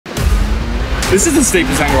This is the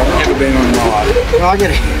steepest angle I've ever been on in my life. Can I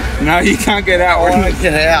get it? No, you can't get out. I won't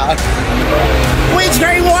get out.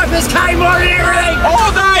 Windscreen wipers came on and everything!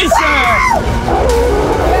 All day, sir!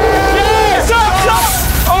 Yes!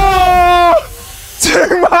 Oh!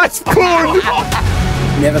 Too much fun!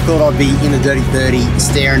 Never thought I'd be in the Dirty 30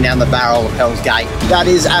 staring down the barrel of Hell's Gate. That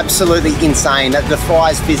is absolutely insane. That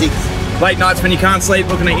defies physics. Late nights when you can't sleep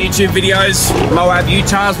looking at YouTube videos. Moab,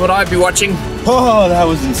 Utah is what I'd be watching. Oh, that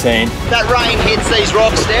was insane. That rain hits these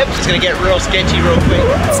rock steps, it's gonna get real sketchy real quick.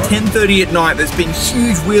 It's 10:30 at night. There's been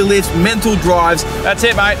huge wheel lifts, mental drives. That's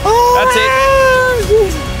it, mate. That's it.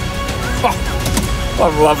 Oh,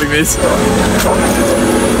 I'm loving this.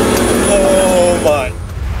 Oh my.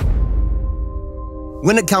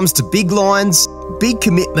 When it comes to big lines, big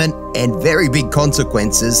commitment, and very big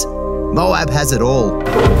consequences, Moab has it all.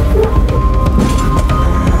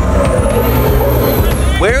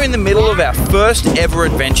 We're in the middle of our first ever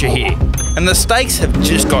adventure here, and the stakes have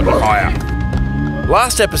just gotten higher.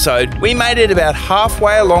 Last episode, we made it about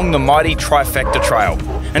halfway along the mighty Trifecta Trail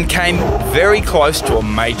and came very close to a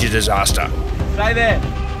major disaster. Stay there.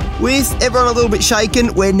 With everyone a little bit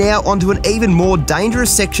shaken, we're now onto an even more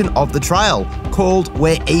dangerous section of the trail, called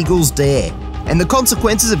Where Eagles Dare. And the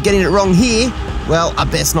consequences of getting it wrong here, well, are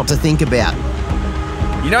best not to think about.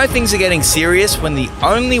 You know things are getting serious when the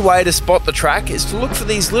only way to spot the track is to look for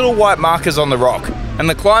these little white markers on the rock, and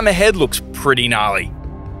the climb ahead looks pretty gnarly.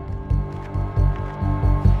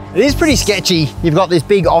 It is pretty sketchy. You've got this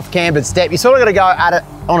big off-cambered step. You sort of got to go at it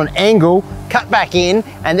on an angle, cut back in,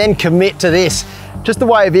 and then commit to this. Just the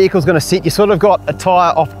way a vehicle's going to sit, you sort of got a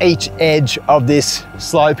tyre off each edge of this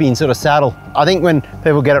sloping sort of saddle. I think when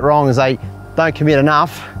people get it wrong is they don't commit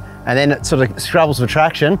enough, and then it sort of struggles for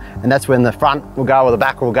traction, and that's when the front will go or the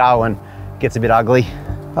back will go and it gets a bit ugly.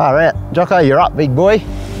 All right, Jocko, you're up, big boy.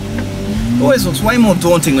 Always looks way more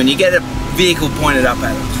daunting when you get a vehicle pointed up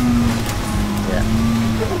at it. Yeah.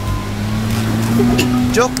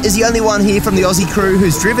 Jock is the only one here from the Aussie crew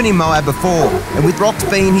who's driven in Moab before, and with rocks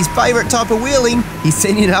being his favourite type of wheeling, he's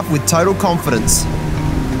sending it up with total confidence.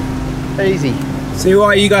 Easy. See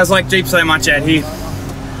why you guys like Jeep so much out here.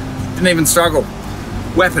 Didn't even struggle.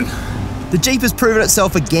 Weapon. The Jeep has proven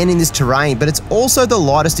itself again in this terrain, but it's also the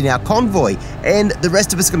lightest in our convoy, and the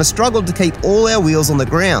rest of us are going to struggle to keep all our wheels on the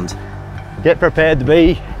ground. Get prepared to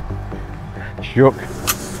be shook.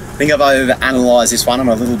 I think I've over-analysed this one. I'm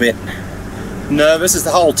a little bit nervous. It's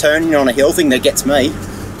the whole turning on a hill thing that gets me.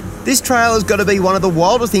 This trail has got to be one of the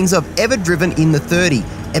wilder things I've ever driven in the 30,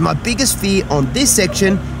 and my biggest fear on this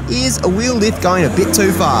section is a wheel lift going a bit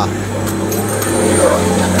too far.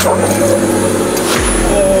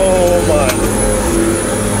 Oh my.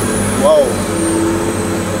 Whoa.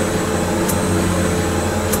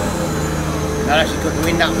 That actually put the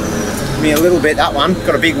wind up me a little bit, that one.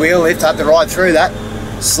 Got a big wheel lift, had to ride through that.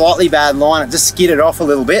 Slightly bad line, it just skidded off a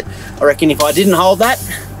little bit. I reckon if I didn't hold that,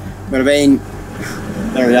 it would have been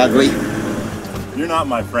very ugly. You're not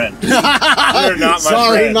my friend. You're not my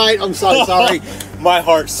sorry, friend. mate, I'm so sorry. My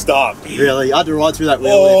heart stopped. Really, I had to ride through that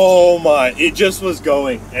wheel lift. Oh my, it just was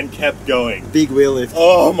going and kept going. Big wheel lift.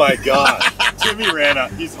 Oh my God. Timmy ran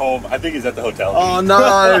out, he's home. I think he's at the hotel. Oh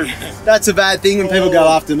no, that's a bad thing when people go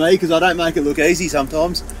after me because I don't make it look easy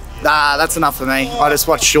sometimes. Nah, that's enough for me. I just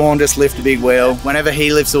watch Sean just lift a big wheel. Whenever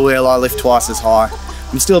he lifts a wheel, I lift twice as high.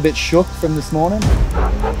 I'm still a bit shook from this morning.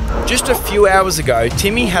 Just a few hours ago,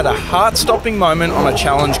 Timmy had a heart-stopping moment on a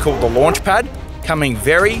challenge called the launch pad, coming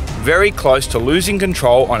very, very close to losing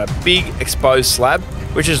control on a big exposed slab,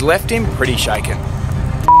 which has left him pretty shaken.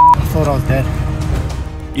 I thought I was dead.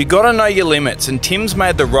 You gotta know your limits, and Tim's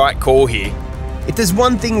made the right call here. If there's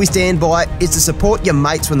one thing we stand by, it's to support your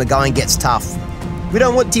mates when the going gets tough. We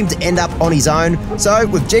don't want Tim to end up on his own, so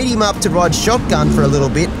we've G'd him up to ride shotgun for a little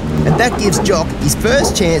bit, and that gives Jock his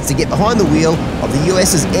first chance to get behind the wheel of the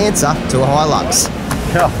US's answer to a Hilux.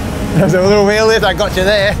 Oh, there's a little wheel lift, I got you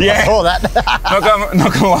there. Yeah. I saw that.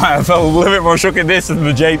 Not gonna lie, I felt a little bit more shook at this than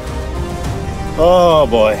the Jeep. Oh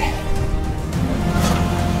boy.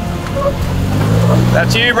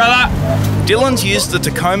 That's you, brother. Dylan's used the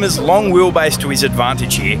Tacoma's long wheelbase to his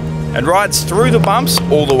advantage here and rides through the bumps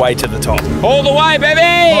all the way to the top. All the way, baby!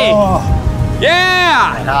 Oh,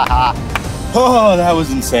 Yeah! oh, that was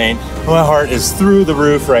insane. My heart is through the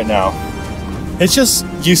roof right now. It's just,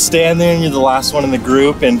 you stand there and you're the last one in the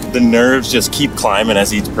group and the nerves just keep climbing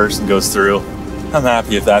as each person goes through. I'm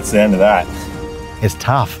happy if that's the end of that. It's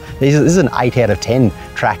tough. This is an 8 out of 10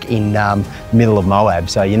 track in middle of Moab,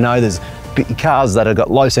 so you know there's cars that have got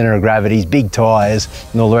low centre of gravities, big tyres,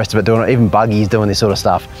 and all the rest of it doing it, even buggies doing this sort of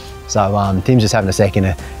stuff. So Tim's just having a second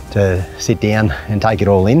to to sit down and take it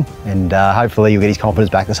all in, and hopefully you'll get his confidence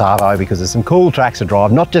back this arvo, because there's some cool tracks to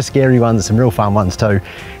drive, not just scary ones, there's some real fun ones too,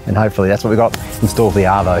 and hopefully that's what we've got in store for the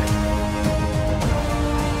arvo.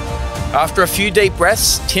 After a few deep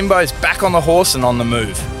breaths, Timbo's back on the horse and on the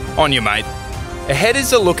move. On you, mate. Ahead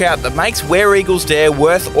is a lookout that makes Where Eagles Dare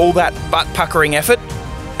worth all that butt-puckering effort.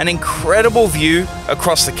 An incredible view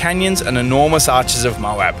across the canyons and enormous arches of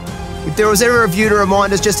Moab. If there was ever a view to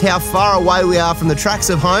remind us just how far away we are from the tracks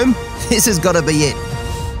of home, this has got to be it.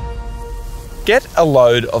 Get a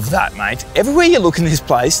load of that, mate. Everywhere you look in this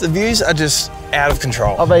place, the views are just out of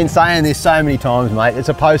control. I've been saying this so many times, mate. It's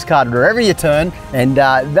a postcard wherever you turn, and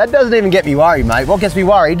that doesn't even get me worried, mate. What gets me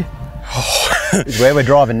worried is where we're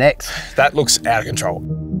driving next. That looks out of control.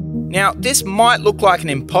 Now, this might look like an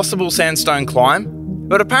impossible sandstone climb,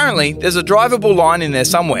 but apparently there's a drivable line in there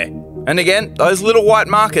somewhere. And again, those little white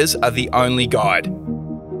markers are the only guide.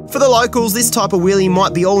 For the locals, this type of wheelie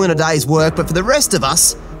might be all in a day's work, but for the rest of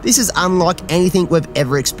us, this is unlike anything we've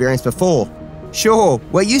ever experienced before. Sure,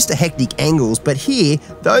 we're used to hectic angles, but here,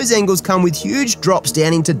 those angles come with huge drops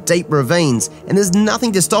down into deep ravines, and there's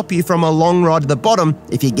nothing to stop you from a long ride to the bottom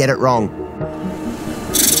if you get it wrong.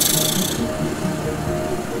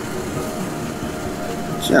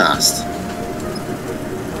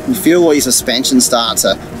 You feel all your suspension start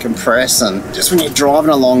to compress, and just when you're driving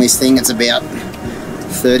along this thing, it's about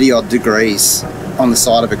 30 odd degrees on the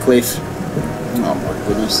side of a cliff. Oh my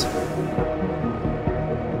goodness.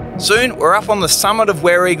 Soon, we're up on the summit of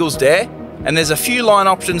Where Eagles Dare, and there's a few line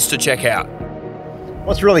options to check out.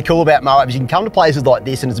 What's really cool about Moab is you can come to places like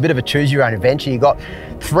this and it's a bit of a choose your own adventure. You've got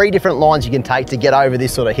 3 different lines you can take to get over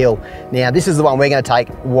this sort of hill. Now, this is the one we're going to take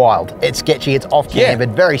wild. It's sketchy, it's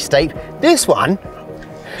off-cambered, very steep. This one,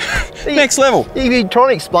 next level. You're trying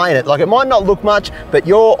to explain it. Like, it might not look much, but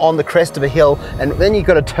you're on the crest of a hill, and then you've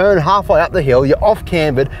got to turn halfway up the hill, you're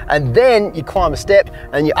off-cambered, and then you climb a step,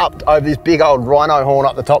 and you're up over this big old rhino horn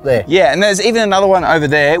up the top there. Yeah, and there's even another one over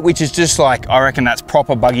there, which is just like, I reckon that's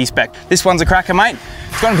proper buggy spec. This one's a cracker, mate.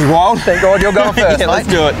 It's going to be wild. Thank God you're going first, yeah, mate. Let's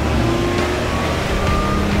do it.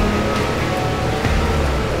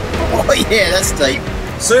 Oh yeah, that's deep.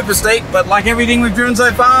 Super steep, but like everything we've driven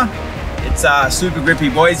so far, it's super grippy,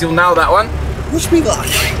 boys. You'll nail that one. Wish me luck.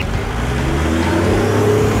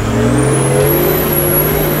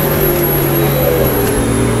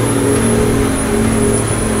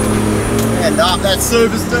 And up, that's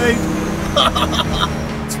super steep.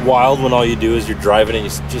 It's wild when all you do is you're driving and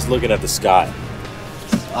you're just looking at the sky.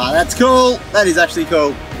 Oh, that's cool. That is actually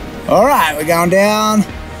cool. All right, we're going down.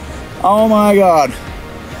 Oh my God.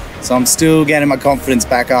 So I'm still getting my confidence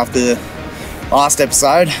back after the last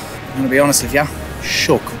episode. I'm gonna be honest with you,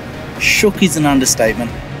 shook. Shook is an understatement.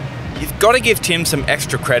 You've got to give Tim some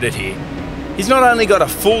extra credit here. He's not only got a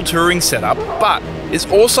full touring setup, but is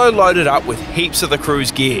also loaded up with heaps of the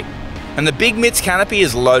crew's gear. And the Big Mitts canopy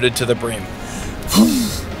is loaded to the brim.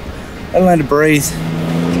 I learned to breathe.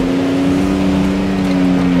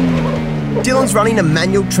 Dylan's running a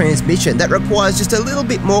manual transmission that requires just a little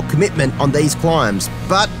bit more commitment on these climbs,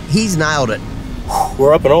 but he's nailed it.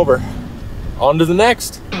 We're up and over. On to the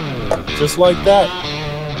next. Just like that.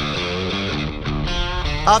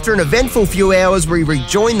 After an eventful few hours, we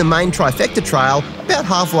rejoin the main Trifecta Trail about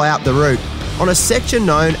halfway up the route on a section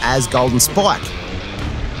known as Golden Spike.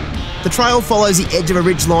 The trail follows the edge of a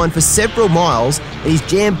ridgeline for several miles and is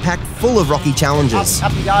jam-packed full of rocky challenges.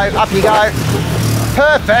 Up you go, up you go.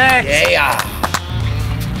 Perfect! Yeah.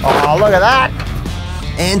 Oh, look at that.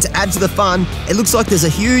 And to add to the fun, it looks like there's a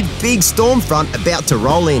huge, big storm front about to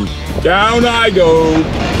roll in. Down I go.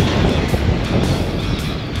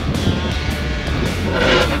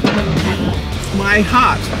 My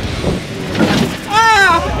heart.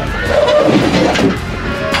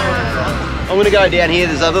 I'm going to go down here.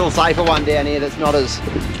 There's a little safer one down here that's not as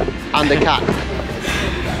undercut.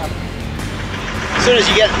 As soon as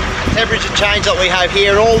you get temperature change that we have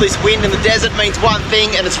here, all this wind in the desert means one thing,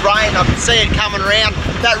 and it's rain. I can see it coming around.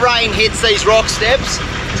 That rain hits these rock steps.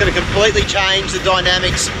 It's going to completely change the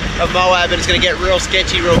dynamics of Moab, and it's going to get real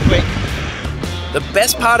sketchy real quick. The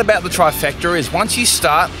best part about the Trifecta is once you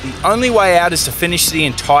start, the only way out is to finish the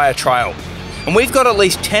entire trail. And we've got at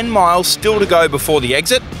least 10 miles still to go before the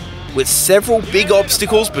exit, with several big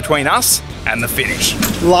obstacles between us and the finish.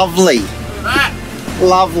 Lovely.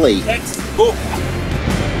 Lovely.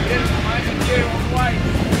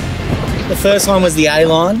 The first one was the A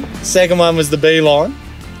line, second one was the B line,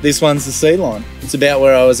 this one's the C line. It's about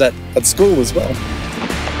where I was at school as well.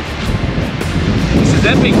 This is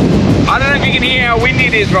epic. I don't know if you can hear how windy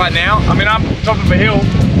it is right now. I mean, I'm top of a hill,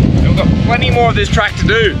 and we've got plenty more of this track to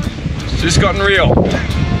do. It's just gotten real.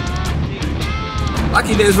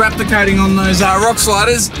 Lucky there's Raptor coating on those rock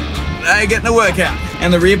sliders. They're getting a workout.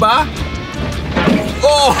 And the rear bar.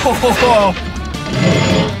 Oh!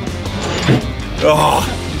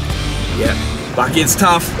 Oh! Yeah, lucky it's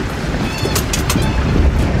tough.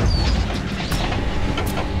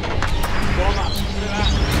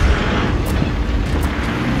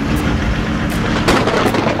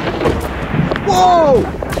 Whoa!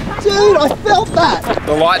 Dude, I felt that!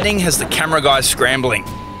 The lightning has the camera guys scrambling,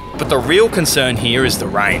 but the real concern here is the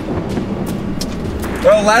rain.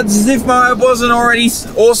 Well lads, as if Moab wasn't already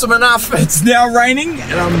awesome enough, it's now raining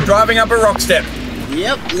and I'm driving up a rock step.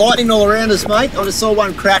 Yep, lightning all around us, mate. I just saw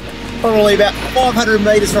one crack probably about 500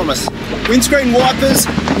 metres from us. Windscreen wipers,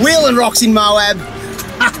 wheeling rocks in Moab.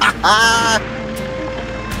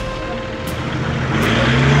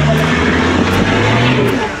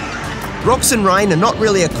 Rocks and rain are not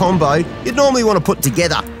really a combo you'd normally want to put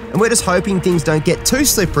together, and we're just hoping things don't get too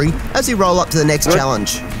slippery as we roll up to the next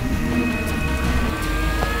challenge.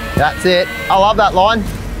 That's it. I love that line.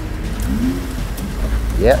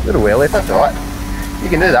 Yeah, little wheel lift, that's all right. You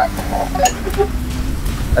can do that.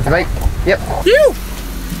 That's me. Yep. Phew!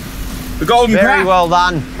 The golden Very crack. well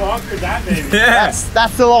done. Conquered that, baby. Yeah.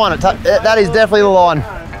 That's the line. That is definitely the line.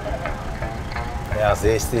 How's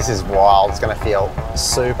this? This is wild. It's going to feel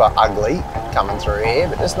super ugly coming through here,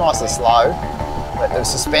 but just nice and slow. Let the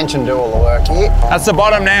suspension do all the work here. That's the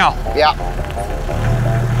bottom now. Yeah.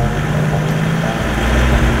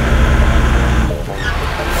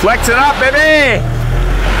 Flex it up, baby!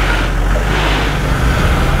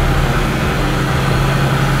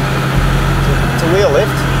 It's a wheel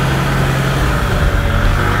lift.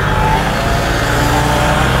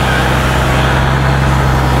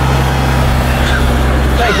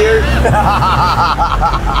 Thank you.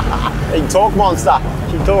 Big talk monster.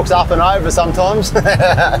 She talks up and over sometimes.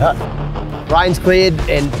 Rain's cleared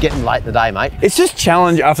and getting late in the day, mate. It's just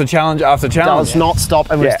challenge after challenge after challenge. Does not stop,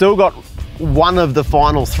 and we've still got one of the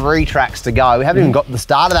final 3 tracks to go. We haven't even got the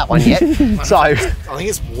start of that one yet. So I think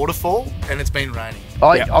it's waterfall and it's been raining.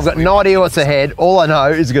 I've got no idea what's ahead. All I know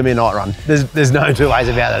is it's going to be a night run. There's no two ways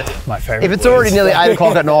about it. My favourite. If it's already nearly 8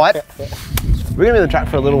 o'clock at night, we're going to be on the track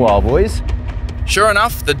for a little while, boys. Sure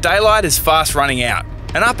enough, the daylight is fast running out,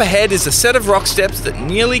 and up ahead is a set of rock steps that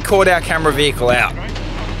nearly caught our camera vehicle out.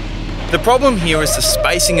 The problem here is the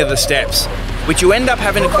spacing of the steps, which you end up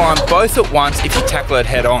having to climb both at once if you tackle it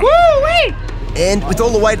head on. Woo-wee! And with all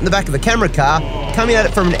the weight in the back of the camera car, coming at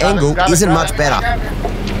it from an angle isn't much better.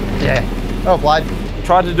 Yeah, well played.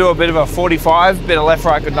 Tried to do a bit of a 45, bit of left,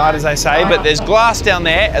 right, good night, as they say, but there's glass down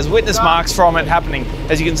there as witness marks from it happening.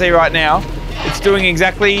 As you can see right now, it's doing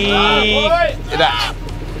exactly that.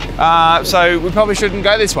 So we probably shouldn't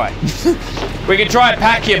go this way. We could try and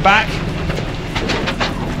pack your back.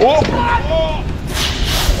 Oh.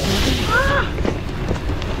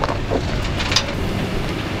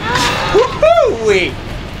 Woo-hoo-wee.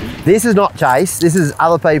 This is not Chase. This is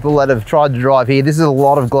other people that have tried to drive here. This is a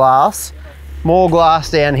lot of glass. More glass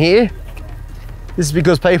down here. This is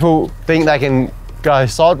because people think they can go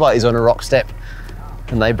sideways on a rock step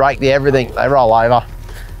and they break the everything. They roll over.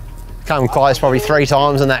 Come close probably 3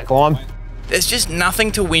 times in that climb. There's just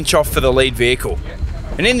nothing to winch off for the lead vehicle.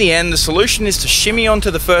 And in the end, the solution is to shimmy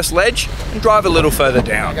onto the first ledge and drive a little further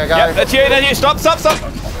down. Go, go. Yep, that's you. Stop, stop, stop.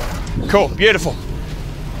 Cool, beautiful.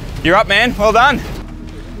 You're up, man. Well done.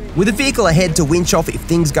 With the vehicle ahead to winch off if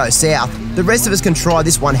things go south, the rest of us can try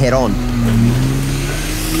this one head on.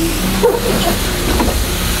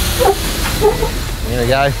 There we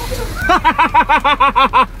go.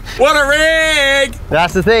 What a rig!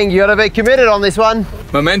 That's the thing, you gotta be committed on this one.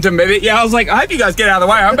 Momentum, baby. Yeah, I was like, I hope you guys get out of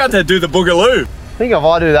the way. I'm about to do the boogaloo. I think if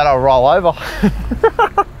I do that, I'll roll over.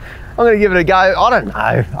 I'm gonna give it a go. I don't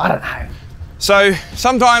know. So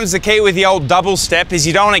sometimes the key with the old double step is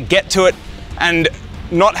you don't want to get to it and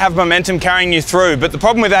not have momentum carrying you through. But the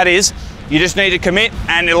problem with that is you just need to commit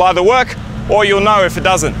and it'll either work or you'll know if it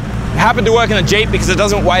doesn't. It happened to work in a Jeep because it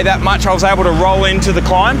doesn't weigh that much. I was able to roll into the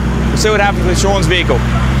climb. We'll see what happens with Sean's vehicle.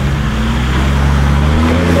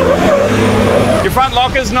 Your front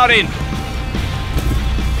locker's not in.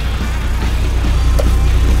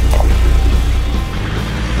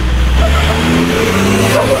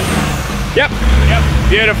 Yep,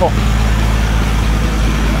 beautiful.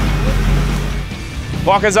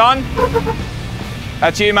 Locker's on.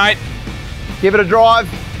 That's you, mate. Give it a drive.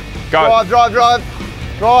 Go.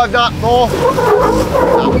 Drive, nut, more.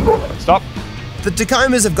 Stop. The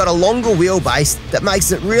Tacomas have got a longer wheelbase that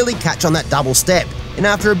makes it really catch on that double step. And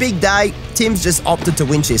after a big day, Tim's just opted to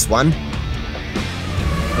winch this one.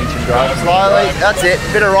 Drive slowly, that's it.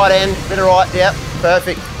 Bit of right end, bit of right, yep,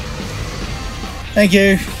 perfect. Thank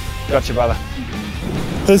you. Gotcha, brother.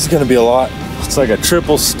 This is gonna be a lot. It's like a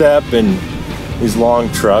triple step, and these long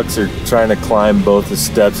trucks are trying to climb both the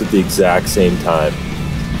steps at the exact same time.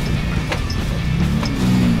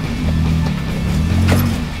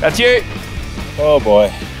 That's you. Oh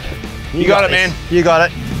boy. You got it, man. You got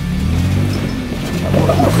it.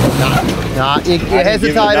 Nah, you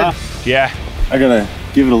hesitated. Yeah. I gotta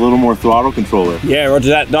give it a little more throttle controller. Yeah, roger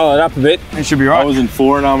that. Dial it up a bit. It should be right. I was in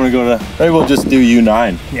 4, now I'm gonna go to, maybe we'll just do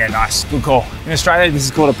U9. Yeah, nice. Good call. In Australia, this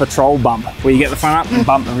is called a patrol bump, where you get the front up and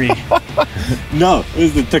bump the rear. No,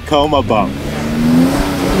 this is the Tacoma bump.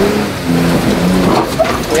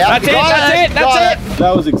 Yep, That's it.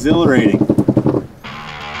 That was exhilarating.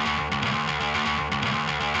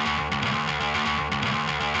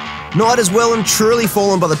 Night has well and truly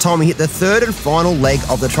fallen by the time we hit the third and final leg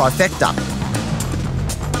of the trifecta.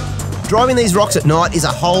 Driving these rocks at night is a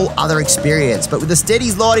whole other experience, but with the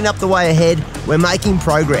steadies lighting up the way ahead, we're making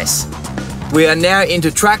progress. We are now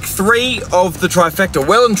into track 3 of the trifecta,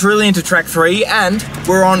 well and truly into track 3, and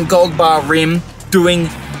we're on Gold Bar Rim doing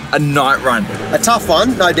a night run. A tough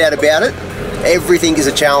one, no doubt about it. Everything is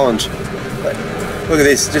a challenge. But look at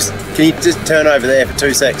this, can you just turn over there for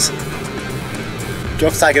 2 secs?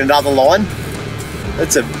 Jock's taking another line.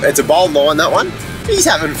 It's a bold line, that one. He's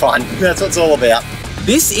having fun. That's what it's all about.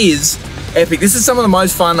 This is epic. This is some of the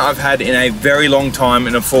most fun I've had in a very long time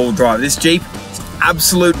in a full drive. This Jeep is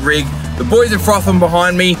absolute rig. The boys are frothing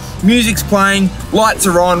behind me. Music's playing, lights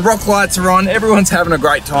are on, rock lights are on. Everyone's having a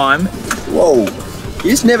great time. Whoa. You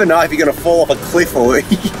just never know if you're going to fall off a cliff or...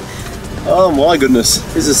 Oh my goodness.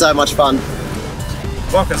 This is so much fun.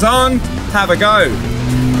 Rockers on, have a go.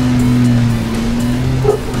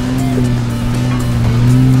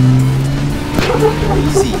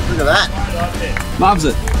 Easy. Look at that. Loves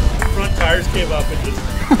it. Front tires came up and just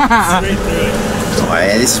straight through it. Oh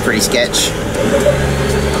yeah, this is pretty sketch.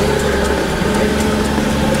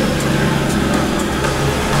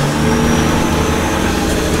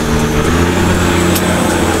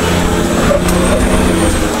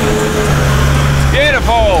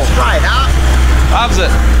 Beautiful. Straight up. Loves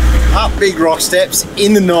it. Up big rock steps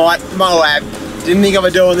in the night, Moab. Didn't think I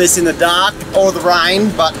was doing this in the dark or the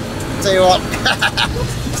rain, but tell you what,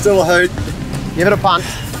 still a hoot. Give it a punt.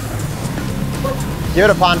 Give it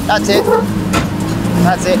a punt. That's it.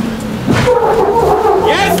 That's it.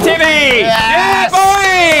 Yes, Timmy! Yes! Yeah,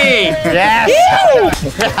 boy!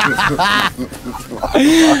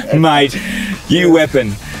 Yes! Mate, you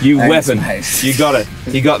weapon. You Thanks, weapon. mate. You got it.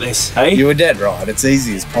 You got this, hey? You were dead right. It's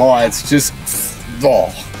easy as pie. It's just,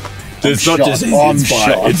 oh. It's I'm not shot. just easy, I'm it's fine.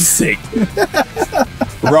 shot. It's sick.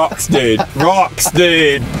 Rocks, dude. Rocks,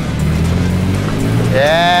 dude.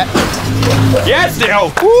 Yeah. Yeah,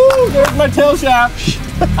 still. Woo, there's my tail shaft.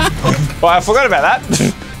 Well, I forgot about that.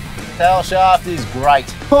 Tail shaft is great.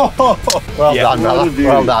 Well done, brother.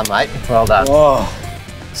 Well done, mate. Well done. Oh,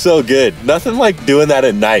 so good. Nothing like doing that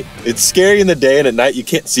at night. It's scary in the day, and at night you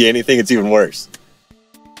can't see anything. It's even worse.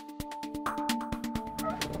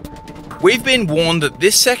 We've been warned that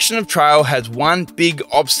this section of trail has one big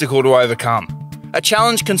obstacle to overcome. A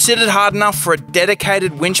challenge considered hard enough for a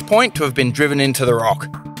dedicated winch point to have been driven into the rock.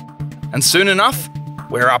 And soon enough,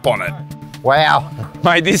 we're up on it. Wow.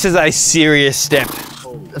 Mate, this is a serious step.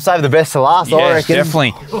 Save the best to last, I Yes, reckon.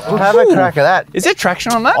 definitely. Have a crack at that. Is there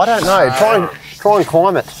traction on that? I don't know. Try and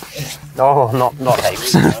climb it. Oh, not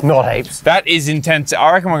heaps. Not heaps. That is intense.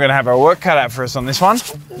 I reckon we're going to have our work cut out for us on this one.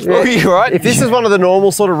 Are you right? If this is one of the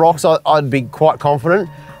normal sort of rocks, I'd be quite confident.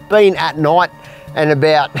 Being at night and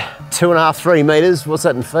about 2.5, 3 metres, what's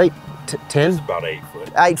that in feet? 10? About 8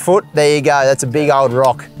 foot. 8 foot, there you go. That's a big old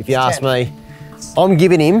rock, if you ask me. I'm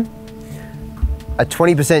giving him a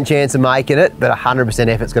 20% chance of making it, but 100%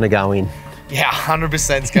 effort's going to go in. Yeah,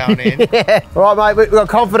 100%'s going in. Yeah. All right, mate, we've got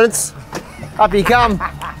confidence. Up you come.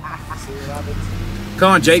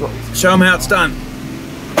 Come on, Jeep. Show them how it's done.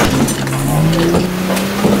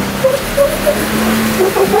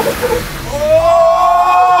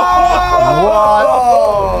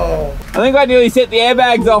 I think I nearly set the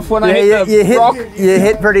airbags off when I hit the rock. You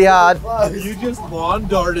hit pretty hard. You just lawn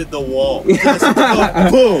darted the wall. Boom.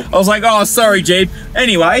 I was like, oh, sorry, Jeep.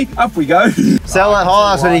 Anyway, up we go. Sell that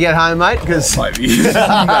Hilux when you get home, mate, because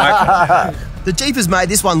The Jeep has made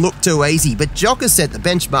this one look too easy, but Jock has set the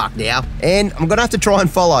benchmark now, and I'm gonna have to try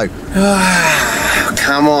and follow.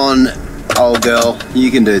 come on, old girl,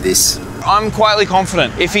 you can do this. I'm quietly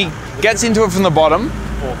confident. If he gets into it from the bottom,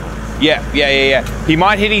 yeah. He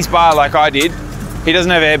might hit his bar like I did. He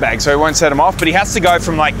doesn't have airbags, so he won't set him off, but he has to go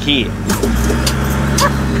from like here.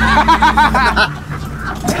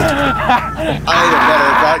 I need a better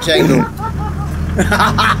approach angle.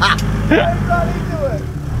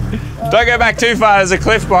 Don't go back too far, there's a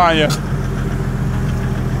cliff behind you.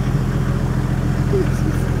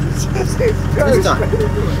 Just don't.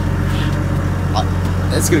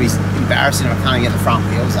 That's going to be embarrassing if I can't get the front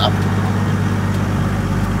wheels up.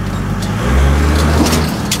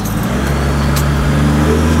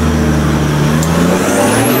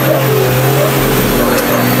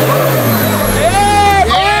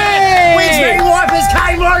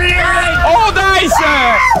 All day,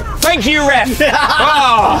 sir! Thank you, ref.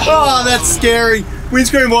 Oh, that's scary.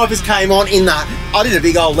 Windscreen wipers came on in that. I did a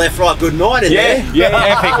big old left, right, good night in there. Yeah,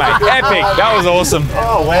 epic, mate. Epic. That was awesome.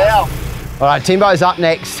 Oh, wow. All right, Timbo's up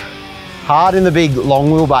next. Hard in the big long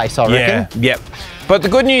wheelbase, I reckon. Yep. But the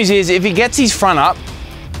good news is, if he gets his front up,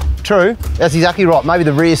 True, that's exactly right. Maybe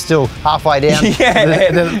the rear's still halfway down.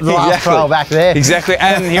 The last trail back there. Exactly,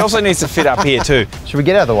 and he also needs to fit up here too. Should we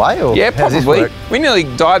get out of the way? Or Yeah, how does this probably. work? We nearly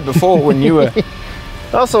died before when you were.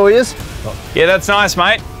 I saw yours. Yeah, that's nice,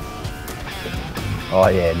 mate. Oh,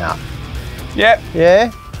 yeah, nah. Yep,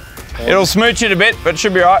 Yeah? it'll smooch it a bit, but it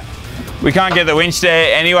should be right. We can't get the winch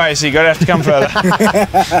there anyway, so you're going to have to come further.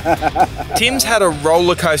 Tim's had a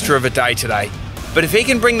roller coaster of a day today, but if he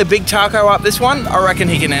can bring the big taco up this one, I reckon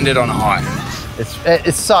he can end it on a high.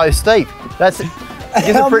 It's so steep. That's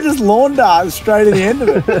I'm just lawn dart straight at the end of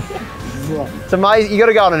it. It's amazing. You got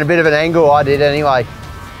to go on in a bit of an angle. I did anyway.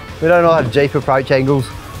 We don't know how to Jeep approach angles.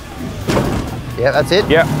 Yeah, that's it.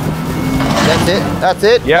 Yep. That's it. That's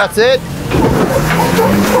it. Yeah. That's it.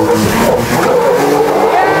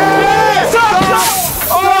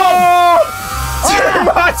 Too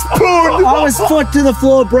much pull! I was foot to the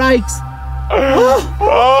floor brakes.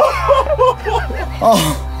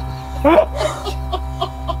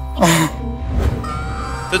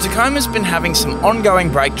 The Tacoma's been having some ongoing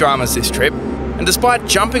brake dramas this trip, and despite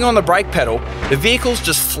jumping on the brake pedal, the vehicle's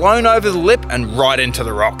just flown over the lip and right into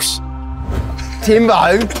the rocks.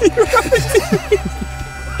 Timbo.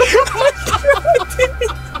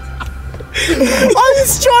 I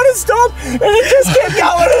was trying to stop and it just kept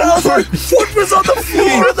going and I was like, foot was on the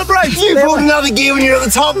floor of the brakes. You pulled another gear when you're at the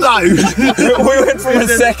top though. We went from a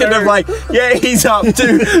second of like, yeah, he's up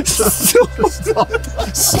to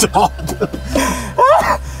Stop.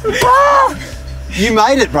 You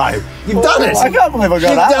made it, bro. You've done it. I can't believe I got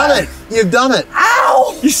You've that. done it. You've done it.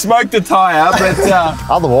 Ow! You smoked the tyre, but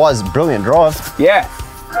Otherwise, brilliant drive. yeah.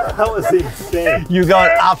 That was insane. You going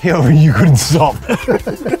uphill and you couldn't stop.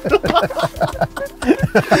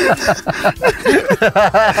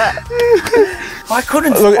 I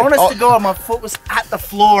couldn't, Look, honest to God, my foot was at the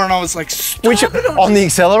floor and I was like, stop. Which on the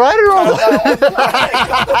accelerator or on the...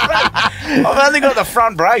 I've only got the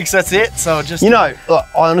front brakes, that's it. So just... You know, look,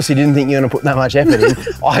 I honestly didn't think you were going to put that much effort in.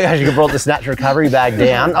 I actually brought the snatch recovery bag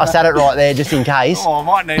down. I sat it right there just in case. Oh, I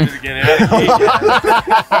might need to get out of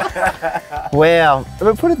here. Wow.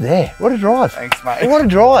 But put it there. What a drive. Thanks, mate. What a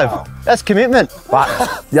drive. That's commitment.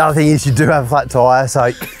 But the other thing is you do have a flat tyre,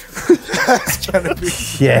 so...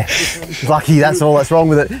 Yeah, lucky that's all that's wrong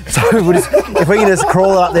with it. So if we can just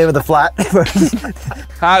crawl it up there with a flat.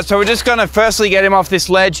 So we're just going to firstly get him off this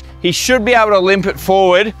ledge. He should be able to limp it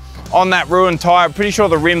forward on that ruined tyre. Pretty sure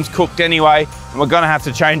the rim's cooked anyway, and we're going to have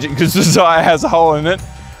to change it because the tyre has a hole in it.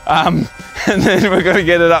 And then we're going to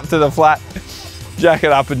get it up to the flat, jack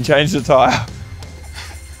it up and change the tyre.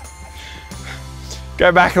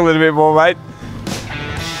 Go back a little bit more, mate.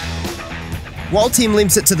 While Tim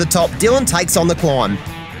limps it to the top, Dylan takes on the climb.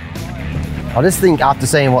 I just think after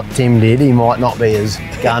seeing what Tim did, he might not be as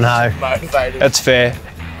gung-ho. That's fair.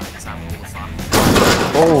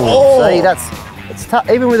 Oh, see, that's tough,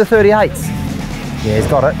 even with the 38s. Yeah, he's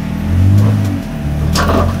got it.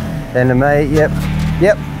 Then to me, yep,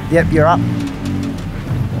 you're up.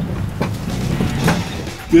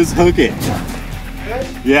 Just hook it.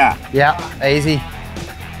 Yeah. Yeah, easy.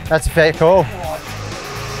 That's a fair call.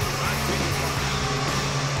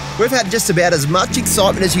 We've had just about as much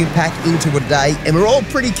excitement as you can pack into a day, and we're all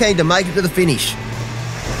pretty keen to make it to the finish.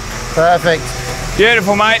 Perfect.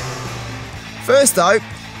 Beautiful, mate. First though,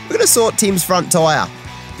 we're going to sort Tim's front tyre.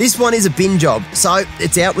 This one is a bin job, so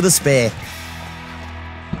it's out with a spare.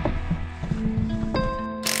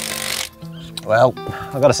 Well,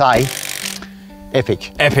 I've got to say,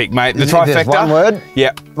 epic. Epic, mate. The If there's trifecta. one word?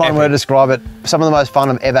 Yeah. One epic. word to describe it. Some of the most fun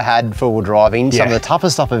I've ever had four-wheel driving. Some Yeah. of the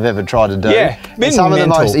toughest stuff I've ever tried to do. Yeah, And been some of the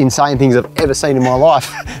mental. most insane things I've ever seen in my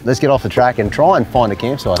life. Let's get off the track and try and find a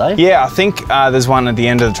campsite, eh? Yeah, I think there's one at the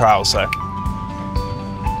end of the trail, so.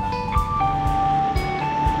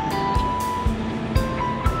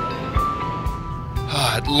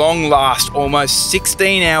 At long last, almost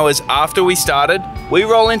 16 hours after we started, we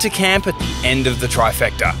roll into camp at the end of the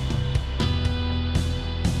trifecta.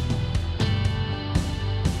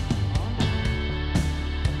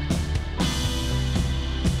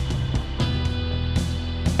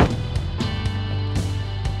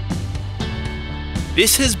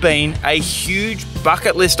 This has been a huge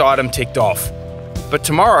bucket list item ticked off, but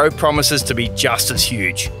tomorrow promises to be just as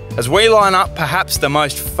huge, as we line up perhaps the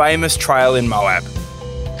most famous trail in Moab.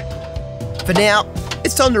 For now,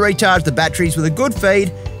 it's time to recharge the batteries with a good feed,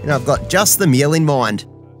 and I've got just the meal in mind.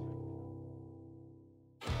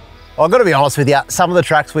 I've got to be honest with you, some of the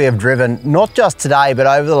tracks we have driven, not just today, but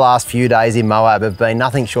over the last few days in Moab have been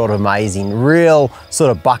nothing short of amazing. Real sort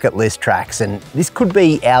of bucket list tracks, and this could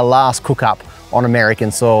be our last cook-up on American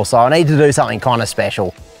soil, so I need to do something kind of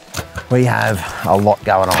special. We have a lot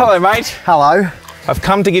going on. Hello, mate. Hello. I've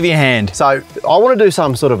come to give you a hand. So I want to do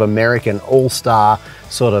some sort of American all-star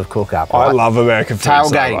sort of cook-up. I right? love American food.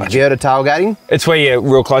 Tailgating. So much. Have you heard of tailgating? It's where you're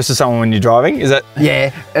real close to someone when you're driving, is it?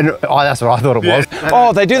 Yeah, and that's what I thought it was.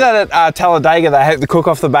 Oh, they do that at Talladega. They have the cook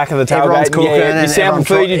off the back of the tailgate. Everyone's cooking, yeah, you sample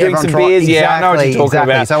food, you drink some beers. Yeah, I know what you're talking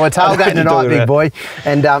about. So we're tailgating tonight, big boy.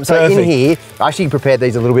 And so in here, I actually prepared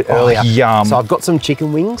these a little bit earlier. Yum. So I've got some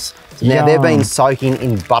chicken wings. Now they've been soaking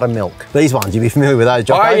in buttermilk. These ones, you'll be familiar with those,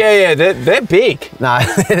 Jocko? Oh yeah, they're big. No,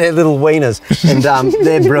 they're little wieners, and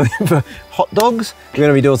they're brilliant for hot dogs. We're going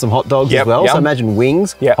to be doing some hot dogs as well. Yum. So imagine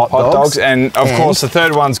wings, Yeah, hot dogs, and of course the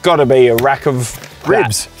third one's got to be a rack of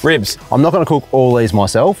Ribs. Ribs. I'm not going to cook all these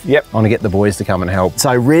myself. Yep. I'm going to get the boys to come and help.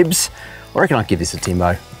 So ribs, I reckon I'd give this to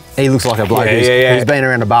Timbo. He looks like a bloke who's been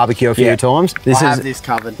around a barbecue a few times. I have this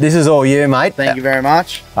covered. This is all you, mate. Thank you very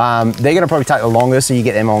much. They're going to probably take the longest, so you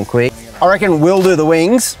get them on quick. I reckon we'll do the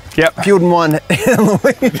wings. Yep. If you wouldn't mind the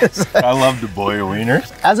wings. I love to boil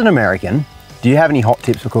wieners. As an American, do you have any hot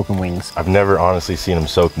tips for cooking wings? I've never honestly seen them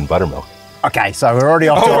soaked in buttermilk. Okay, so we're already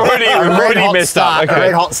off to We've already messed up. A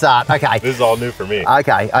red hot start. Okay. This is all new for me.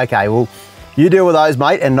 Okay. Well, you deal with those,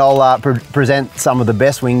 mate, and I'll present some of the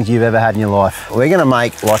best wings you've ever had in your life. We're going to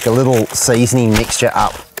make like a little seasoning mixture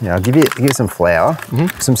up. I'll give you some flour,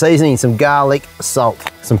 some seasoning, some garlic,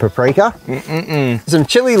 salt, some paprika, some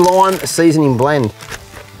chili lime seasoning blend.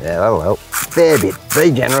 Yeah, that'll help. Fair bit.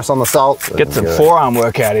 Be generous on the salt. Get some forearm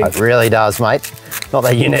work out in. It really does, mate. Not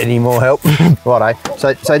that you need any more help. Righto.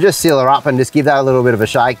 So just seal her up and just give that a little bit of a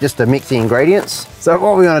shake just to mix the ingredients. So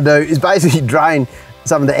what we're going to do is basically drain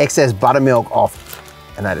some of the excess buttermilk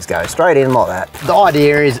off, and they just go straight in like that. The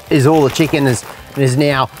idea is all the chicken is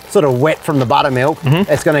now sort of wet from the buttermilk.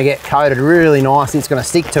 It's going to get coated really nice and it's going to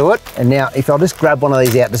stick to it. And now if I'll just grab one of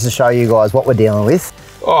these out just to show you guys what we're dealing with.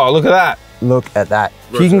 Oh, look at that. Look at that.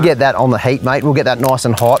 If you can get that on the heat, mate, we'll get that nice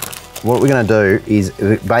and hot. What we're going to do is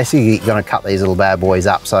we're basically going to cut these little bad boys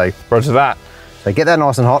up. So Roger that. So get that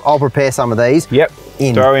nice and hot. I'll prepare some of these. Yep.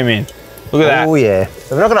 In. Throw him in. Look at that. Oh yeah.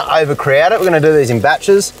 So we're not going to overcrowd it. We're going to do these in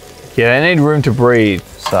batches. Yeah, they need room to breathe.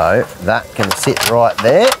 So that can sit right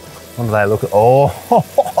there. What do they look at?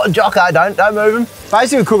 Oh, Jocko, don't move them.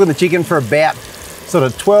 Basically, we're cooking the chicken for about sort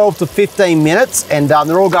of 12 to 15 minutes, and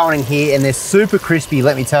they're all going in here, and they're super crispy,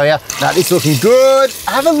 let me tell you. Now, this is looking good.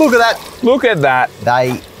 Have a look at that. Look at that.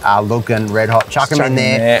 They are looking red hot. Chuck them in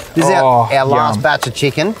there. This is our last yum. batch of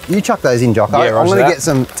chicken. You chuck those in, Jocko. Yeah, I'm going to get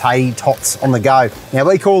some tatty tots on the go. Now,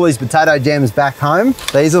 we call these potato gems back home.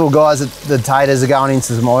 These little guys, the taters are going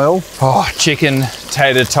into some oil. Oh, chicken,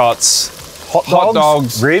 tater tots. Hot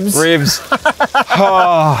dogs, ribs.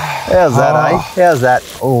 Oh. How's that, eh? How's that?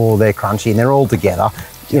 Oh, they're crunchy and they're all together.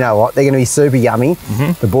 You know what? They're going to be super yummy.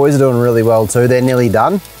 The boys are doing really well too. They're nearly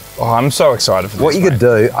done. Oh, I'm so excited for this. What you could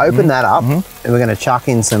do, open that up, and we're going to chuck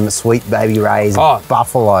in some Sweet Baby Ray's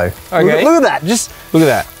buffalo. Okay. Look at that. Just look at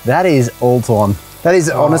that. That is all time. That is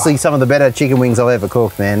honestly some of the better chicken wings I've ever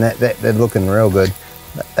cooked, man. They're looking real good.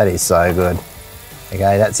 That is so good.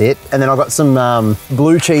 Okay, that's it. And then I've got some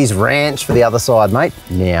blue cheese ranch for the other side, mate.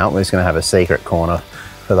 Now we're just going to have a secret corner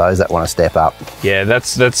for those that want to step up. Yeah,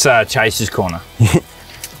 that's Chase's corner. Do you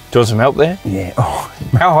want some help there? Yeah. Oh.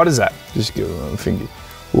 How hot is that? Just give it a finger.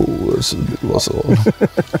 Oh, that's a bit lost of oil.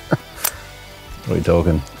 What are we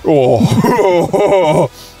talking? Oh.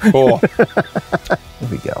 What are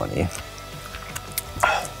we going here?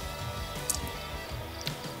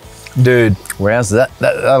 Dude. Where's that?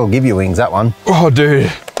 That'll give you wings, that one. Oh, dude.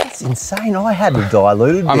 That's insane. I had it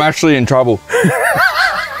diluted. I'm actually in trouble.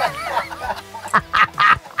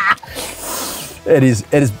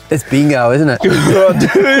 It's bingo, isn't it? Oh,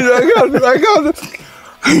 dude, I got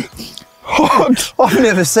hot. I've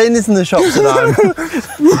never seen this in the shops at home.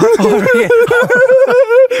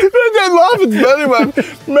 Don't laugh, it's burning my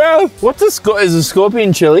mouth. What's is a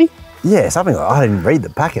scorpion chili? Yeah, something like I didn't read the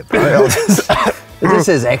packet, bro. It just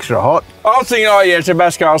says extra hot. I was thinking, oh yeah,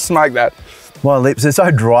 Tabasco, I'll smoke that. My lips are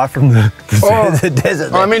so dry from the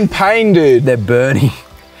desert. I'm in pain, dude. They're burning.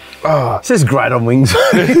 Oh, this is great on wings.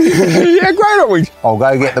 Yeah, great on wings. I'll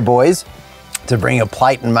go get the boys to bring a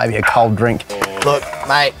plate and maybe a cold drink. Look,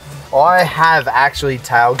 mate, I have actually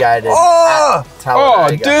tailgated. Oh, at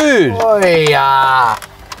Talladega. dude. Oh, yeah.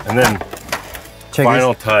 And then Check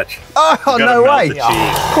final this. touch. Oh, gotta no melt way. the cheese.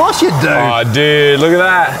 Of course you do. Oh, dude, look at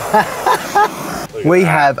that. We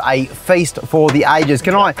have a feast for the ages.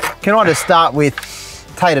 Can I just start with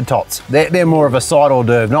tater tots? They're more of a side hors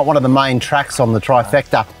d'oeuvre, not one of the main tracks on the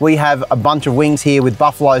trifecta. We have a bunch of wings here with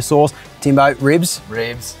buffalo sauce. Timbo, ribs.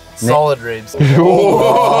 Ribs. Solid ribs. Oh,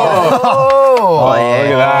 yeah.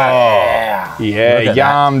 Look at that. Yeah, Look at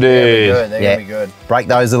yum, dude. Good. They're Yeah. gonna be good. Break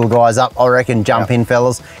those little guys up, I reckon. Jump in,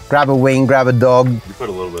 fellas. Grab a wing, grab a dog. You put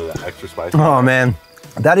a little bit of that extra spice. Oh, man.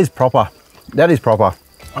 That is proper. That is proper.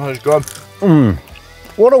 Oh, it's good.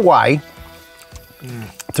 What a way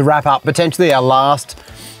to wrap up potentially our last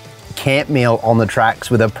camp meal on the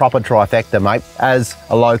tracks with a proper trifecta, mate. As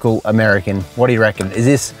a local American, what do you reckon? Is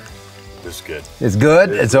this... This is good. It's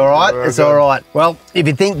good? It's all right? It's all right. Well, if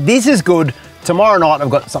you think this is good, tomorrow night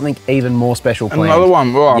I've got something even more special planned. Another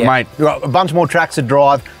one. Oh, mate. We've got a bunch more tracks to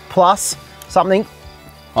drive, plus something...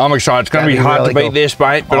 I'm excited. It's going to be hard to beat this,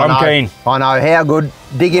 mate, but I'm keen. I know. How good.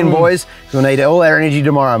 Dig in, boys. We'll need all our energy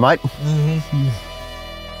tomorrow, mate.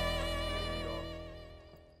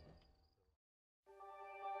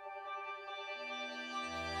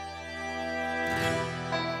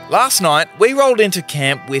 Last night, we rolled into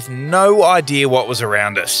camp with no idea what was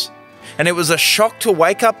around us. And it was a shock to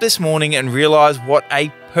wake up this morning and realise what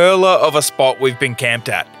a perler of a spot we've been camped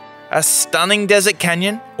at. A stunning desert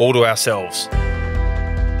canyon all to ourselves.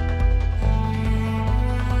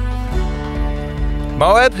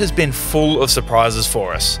 Moab has been full of surprises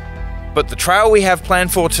for us. But the trail we have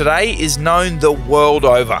planned for today is known the world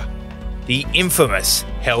over. The infamous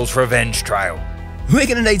Hell's Revenge Trail. We're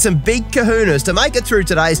going to need some big kahunas to make it through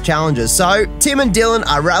today's challenges, so Tim and Dylan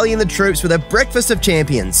are rallying the troops with a breakfast of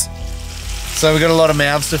champions. So we've got a lot of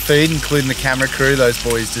mouths to feed, including the camera crew. Those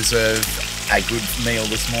boys deserve a good meal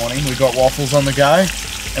this morning. We've got waffles on the go,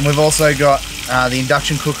 and we've also got the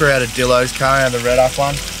induction cooker out of Dillo's car, out of the Red Up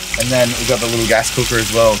one, and then we've got the little gas cooker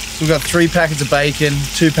as well. So we've got 3 packets of bacon,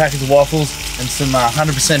 2 packets of waffles, and some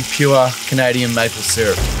 100% pure Canadian maple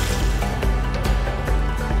syrup.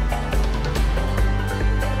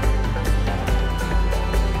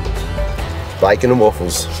 Bacon and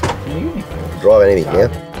waffles. Drive anything,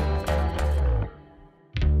 yeah?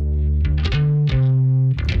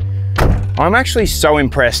 I'm actually so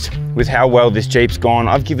impressed with how well this Jeep's gone.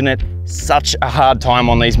 I've given it such a hard time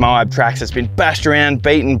on these Moab tracks. It's been bashed around,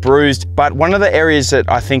 beaten, bruised, but one of the areas that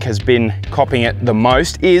I think has been copping it the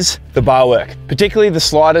most is the bar work, particularly the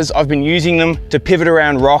sliders. I've been using them to pivot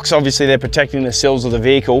around rocks. Obviously they're protecting the sills of the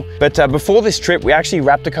vehicle, but before this trip we actually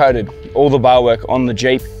Raptor coated all the bar work on the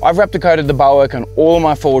Jeep. I've Raptor coated the bar work on all of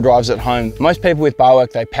my 4-wheel drives at home. Most people with bar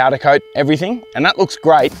work, they powder coat everything, and that looks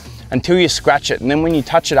great until you scratch it, and then when you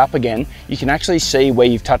touch it up again, you can actually see where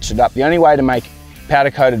you've touched it up. The only way to make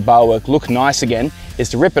powder coated bar work look nice again is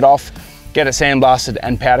to rip it off, get it sandblasted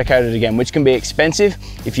and powder coated again, which can be expensive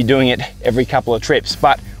if you're doing it every couple of trips.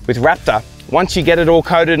 But with Raptor, once you get it all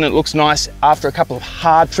coated and it looks nice, after a couple of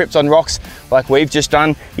hard trips on rocks like we've just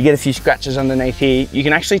done, you get a few scratches underneath here, you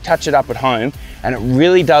can actually touch it up at home and it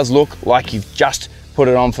really does look like you've just put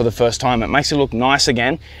it on for the first time. It makes it look nice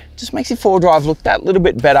again. It just makes your 4-wheel drive look that little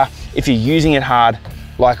bit better if you're using it hard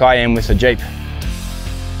like I am with the Jeep.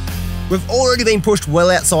 We've already been pushed well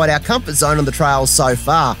outside our comfort zone on the trails so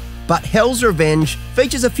far, but Hell's Revenge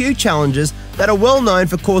features a few challenges that are well known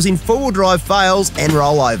for causing 4-wheel drive fails and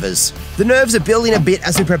rollovers. The nerves are building a bit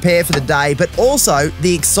as we prepare for the day, but also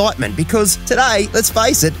the excitement, because today, let's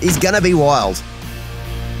face it, is gonna be wild.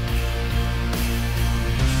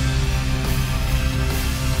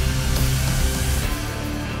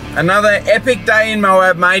 Another epic day in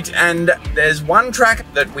Moab, mate, and there's one track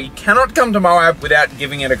that we cannot come to Moab without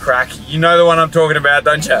giving it a crack. You know the one I'm talking about,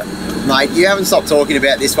 don't you? Mate, you haven't stopped talking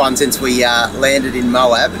about this one since we landed in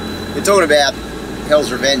Moab. You're talking about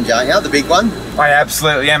Hell's Revenge, aren't you? The big one? I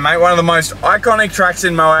absolutely am, mate. One of the most iconic tracks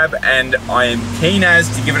in Moab, and I am keen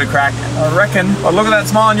as to give it a crack. I reckon, oh, look at that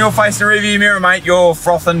smile on your face in the rearview mirror, mate. You're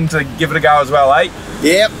frothing to give it a go as well, eh?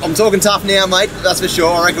 Yep, I'm talking tough now, mate. That's for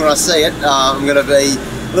sure. I reckon when I see it, I'm going to be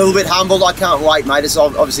a little bit humbled. I can't wait, mate. It's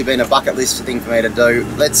obviously been a bucket list thing for me to do.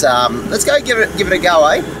 Let's go give it a go,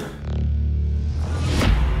 eh?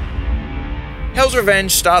 Hell's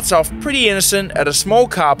Revenge starts off pretty innocent at a small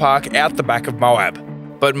car park out the back of Moab.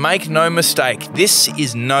 But make no mistake, this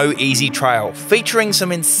is no easy trail, featuring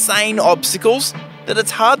some insane obstacles that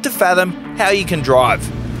it's hard to fathom how you can drive.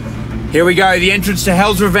 Here we go, the entrance to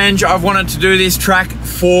Hell's Revenge. I've wanted to do this track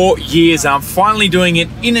for years. I'm finally doing it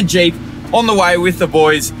in a Jeep on the way with the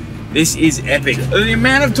boys. This is epic. The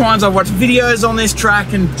amount of times I've watched videos on this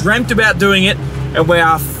track and dreamt about doing it, and we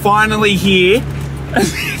are finally here.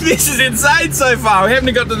 This is insane so far. We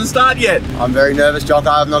haven't got to the start yet. I'm very nervous, Jocko.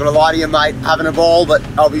 I'm not going to lie to you, mate. Having a ball, but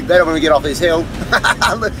I'll be better when we get off this hill.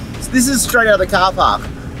 This is straight out of the car park.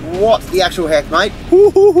 What the actual heck, mate?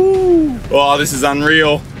 Oh, this is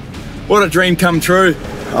unreal. What a dream come true.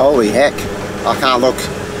 Holy heck. I can't look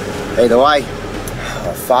either way.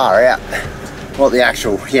 Oh, far out. What the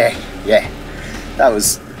actual, yeah. That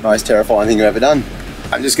was the most terrifying thing I've ever done.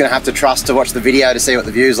 I'm just going to have to trust to watch the video to see what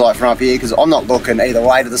the view's like from up here, because I'm not looking either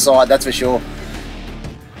way to the side, that's for sure.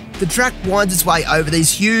 The track winds its way over these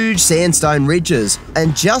huge sandstone ridges,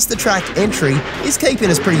 and just the track entry is keeping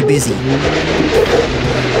us pretty busy.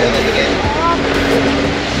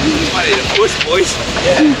 Might need a push, boys.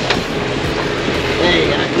 Yeah. There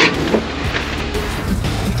you go.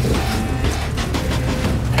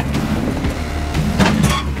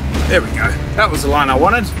 There we go. That was the line I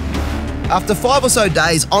wanted. After 5 or so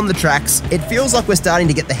days on the tracks, it feels like we're starting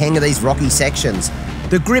to get the hang of these rocky sections.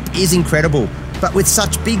 The grip is incredible, but with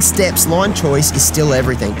such big steps, line choice is still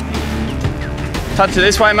everything. Touch it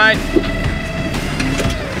this way, mate.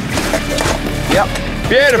 Yep.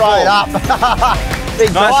 Beautiful. Straight up.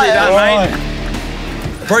 Big Nicely tire. done,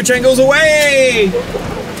 mate. Approach angles away.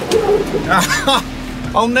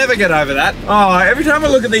 I'll never get over that. Oh, every time I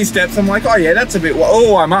look at these steps, I'm like, oh yeah, that's a bit,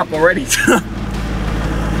 oh, I'm up already.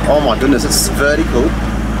 Oh my goodness, it's vertical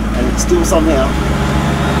and it's still somehow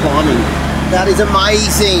climbing. That is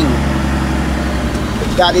amazing.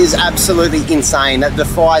 That is absolutely insane. That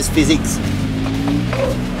defies physics.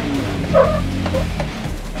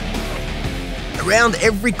 Around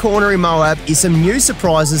every corner in Moab is some new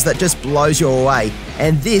surprises that just blows you away,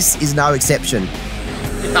 and this is no exception.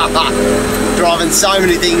 Driving so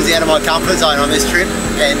many things out of my comfort zone on this trip,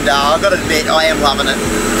 and I've got to admit, I am loving it.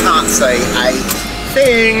 Can't see a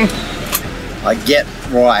thing. I get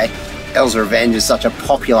why Hell's Revenge is such a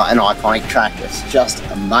popular and iconic track. It's just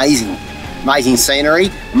amazing. Amazing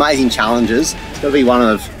scenery, amazing challenges. It's got to be one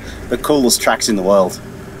of the coolest tracks in the world.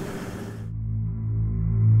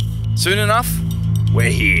 Soon enough,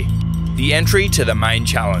 we're here. The entry to the main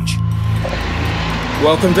challenge.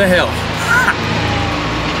 Welcome to hell.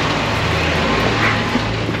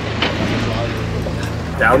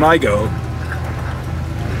 Down I go.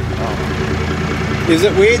 Is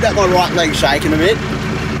it weird that my right leg's shaking a bit?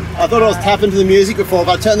 I thought I was tapping to the music before. If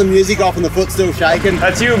I turn the music off and the foot's still shaking.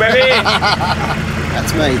 That's you, baby.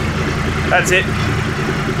 That's me. That's it.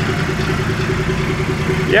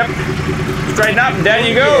 Yep. Straighten up and down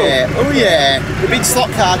you go. Yeah. Oh yeah. The big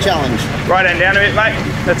slot car challenge. Right and down a bit, mate.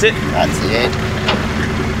 That's it. That's it.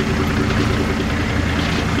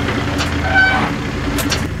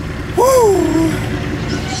 Woo!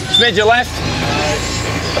 Smidge your left.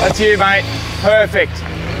 That's you, mate. Perfect.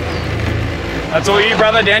 That's all you,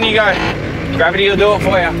 brother. Down you go. Gravity will do it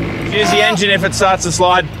for you. Use the engine if it starts to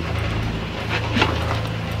slide.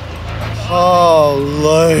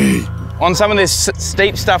 Holy. On some of this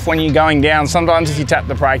steep stuff when you're going down, sometimes if you tap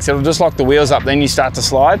the brakes, it'll just lock the wheels up, then you start to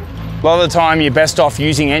slide. A lot of the time you're best off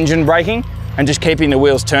using engine braking and just keeping the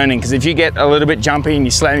wheels turning, because if you get a little bit jumpy and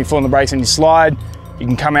you slam your foot on the brakes and you slide, you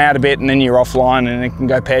can come out a bit and then you're offline and it can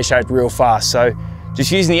go pear-shaped real fast. So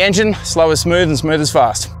just using the engine, slow as smooth and smooth as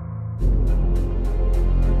fast.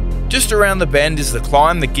 Just around the bend is the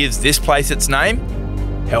climb that gives this place its name,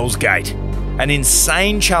 Hell's Gate. An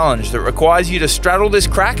insane challenge that requires you to straddle this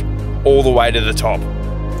crack all the way to the top.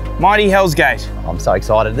 Mighty Hell's Gate. I'm so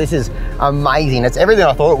excited. This is amazing. It's everything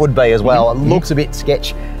I thought it would be as well. It looks a bit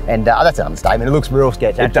sketch, and that's an understatement. It looks real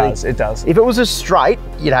sketch, actually. It does. If it was just straight,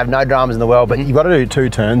 you'd have no dramas in the world, but you've got to do 2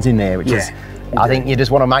 turns in there, which is, I think you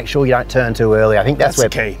just want to make sure you don't turn too early. I think that's where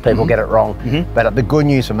key. People get it wrong. But the good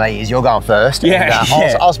news for me is you're going first. Yeah,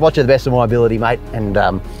 and, I'll spot you to the best of my ability, mate. And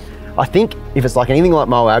I think if it's like anything like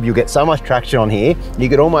Moab, you'll get so much traction on here, you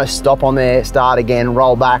could almost stop on there, start again,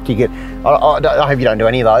 roll back. You could, I hope you don't do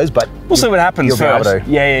any of those, but we'll see what happens first. Be able to.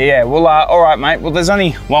 Yeah. Well, all right, mate. Well, there's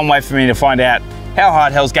only one way for me to find out how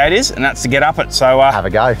hard Hell's Gate is, and that's to get up it. So have a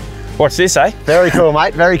go. Watch this, eh? Very cool,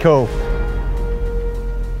 mate. Very cool.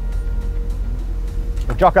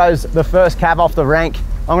 Well, Jocko's the first cab off the rank.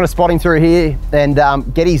 I'm going to spot him through here and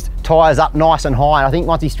get his tyres up nice and high. And I think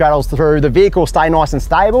once he straddles through, the vehicle will stay nice and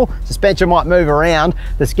stable. Suspension might move around.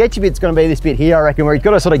 The sketchy bit's going to be this bit here, I reckon, where he's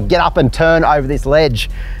got to sort of get up and turn over this ledge.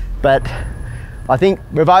 But I think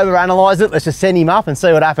we've overanalyzed it. Let's just send him up and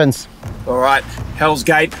see what happens. All right, Hell's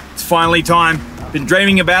Gate. It's finally time. Been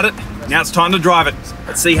dreaming about it. Now it's time to drive it.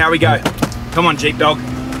 Let's see how we go. Come on, Jeep Dog.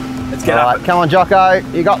 Let's get up. Come on, Jocko.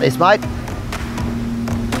 You got this, mate.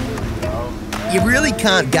 but you really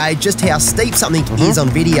can't gauge just how steep something is on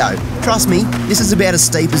video. Trust me, this is about as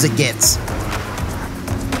steep as it gets.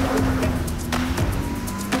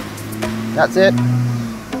 That's it.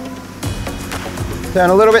 Turn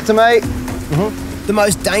a little bit to me. The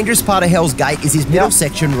most dangerous part of Hell's Gate is this middle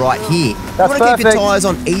section right here. That's you want to keep your perfect. tyres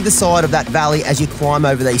on either side of that valley as you climb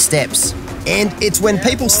over these steps. And it's when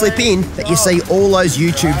people slip in that you see all those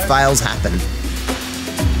YouTube fails happen.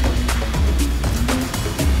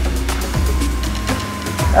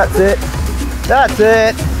 That's it. That's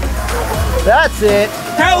it. That's it.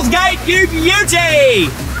 Hell's Gate, you beauty!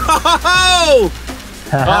 Oh,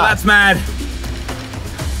 that's mad.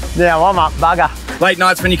 Now I'm up, bugger. Late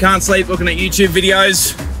nights when you can't sleep looking at YouTube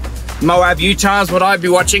videos. Moab, Utah is what I'd be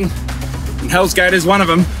watching. And Hell's Gate is one of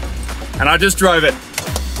them. And I just drove it.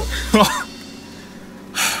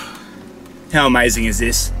 How amazing is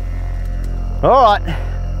this? All right.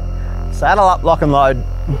 Saddle up, lock and load.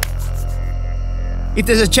 If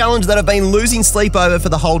there's a challenge that I've been losing sleep over for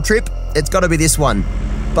the whole trip, it's got to be this one.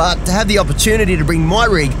 But to have the opportunity to bring my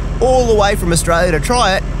rig all the way from Australia to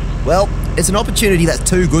try it, well, it's an opportunity that's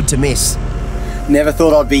too good to miss. Never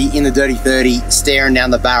thought I'd be in the Dirty 30 staring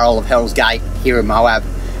down the barrel of Hell's Gate here in Moab.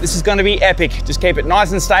 This is going to be epic. Just keep it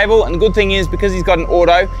nice and stable. And the good thing is, because he's got an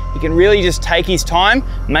auto, he can really just take his time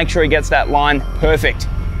and make sure he gets that line perfect.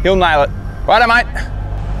 He'll nail it. Righto, mate.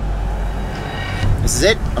 This is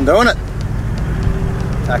it. I'm doing it.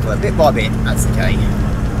 Tackle it bit by bit. That's the key.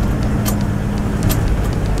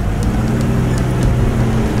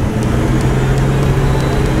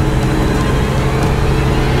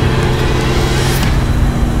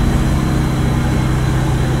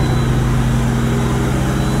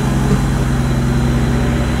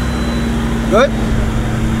 Good?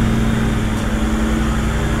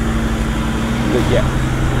 Good, yeah.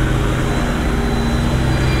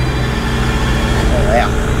 Oh, yeah.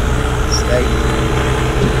 Stay.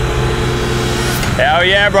 Hell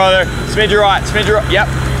yeah, brother. Smidge your right, smidge your right. Yep.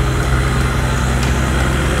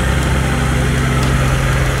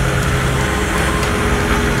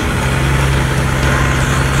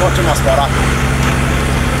 Watching my spotter.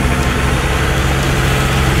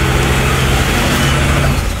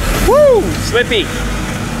 Woo! Slippy.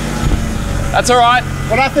 That's all right.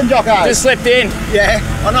 What happened, Jocko? Just slipped in. Yeah,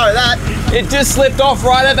 I know that. It just slipped off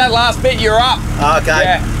right at that last bit. You're up. Okay.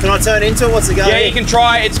 Yeah. Can I turn into it? What's the go? Yeah, you can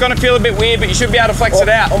try. It's going to feel a bit weird, but you should be able to flex it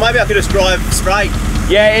out. Or maybe I could just drive straight.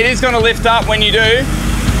 Yeah, it is going to lift up when you do.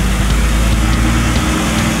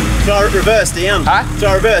 Should I reverse down? Huh? Should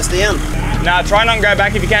I reverse down? Nah, try not to go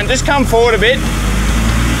back if you can. Just come forward a bit.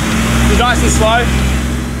 Just nice and slow.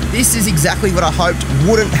 This is exactly what I hoped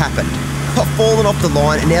wouldn't happen. I've fallen off the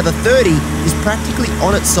line and now the 30 is practically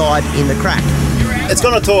on its side in the crack. It's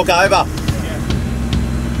going to torque over.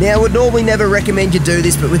 Now, I would normally never recommend you do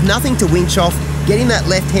this, but with nothing to winch off, getting that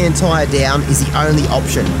left-hand tyre down is the only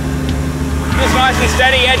option. Just nice and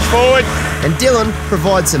steady, edge forward. And Dylan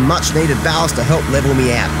provides some much-needed ballast to help level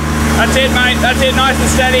me out. That's it, mate. That's it, nice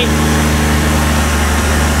and steady.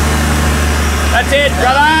 That's it,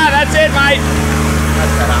 brother. That's it, mate.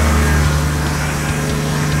 That's better.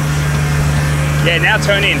 Yeah, now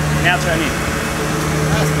turn in. Now turn in.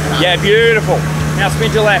 That's better. Yeah, beautiful. Now spin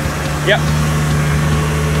to left. Yep.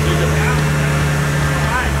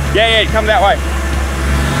 Yeah, come that way.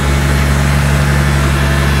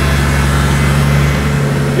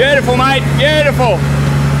 Beautiful, mate. Beautiful.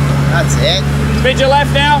 That's it. Spin to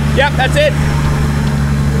left now. Yep, that's it.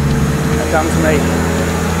 Now come to me.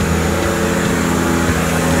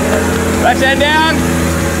 Left hand down.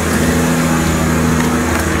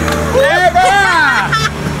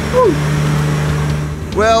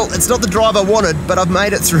 Well, it's not the drive I wanted, but I've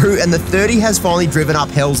made it through and the 30 has finally driven up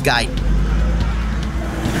Hell's Gate.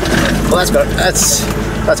 Well, that's got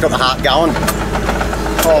the heart going.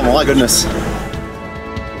 Oh my goodness.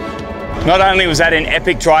 Not only was that an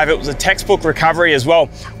epic drive, it was a textbook recovery as well.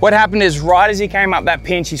 What happened is right as he came up that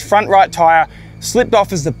pinch, his front right tyre slipped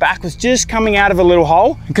off as the back was just coming out of a little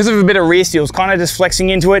hole. Because of a bit of rear steel, it was kind of just flexing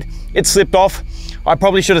into it. It slipped off. I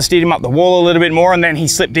probably should have steered him up the wall a little bit more and then he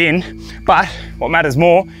slipped in. But what matters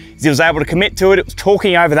more is he was able to commit to it. It was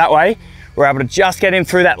torquing over that way. We were able to just get him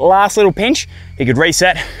through that last little pinch. He could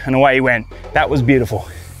reset and away he went. That was beautiful.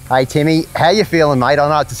 Hey Timmy, how you feeling, mate? I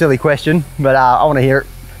know it's a silly question, but I want to hear it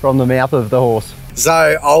from the mouth of the horse. So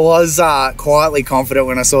I was quietly confident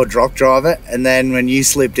when I saw Drock drive it, and then when you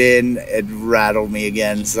slipped in, it rattled me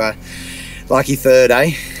again. So lucky third,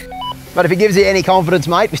 eh? But if it gives you any confidence,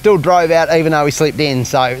 mate, we still drove out even though we slipped in,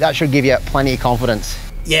 so that should give you plenty of confidence.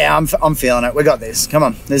 Yeah, I'm feeling it. We got this. Come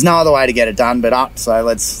on. There's no other way to get it done but up. So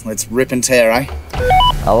let's rip and tear, eh?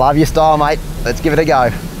 I love your style, mate. Let's give it a go.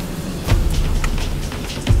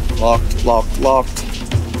 Locked, locked, locked.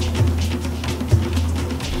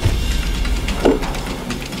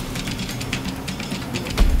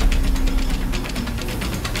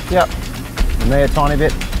 Yep. And there a tiny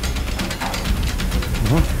bit.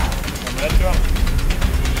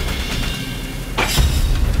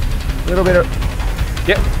 Little bit of.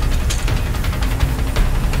 Yep.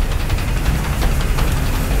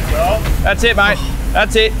 That's it, mate.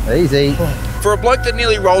 That's it. Easy. For a bloke that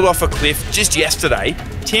nearly rolled off a cliff just yesterday,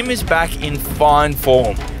 Tim is back in fine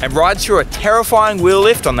form and rides through a terrifying wheel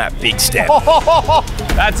lift on that big step.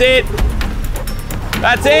 That's it.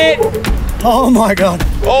 That's it. Oh my God.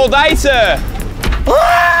 All day, sir.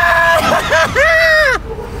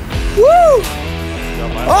 Woo!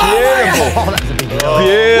 Oh, that's a big deal.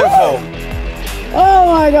 Beautiful. Oh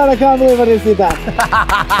my God, I can't believe I just did that.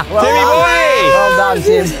 Well done,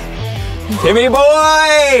 Tim. Timmy boy!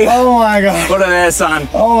 Oh my God. Put it there, son.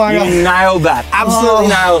 Oh my God. You nailed that. Absolutely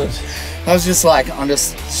nailed it. I was just like, I'm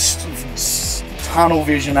just tunnel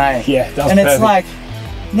vision, eh? Yeah, that was And it's perfect. like,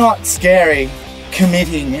 not scary,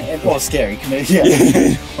 committing, or scary, committing,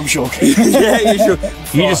 yeah. I'm sure. Yeah, you should.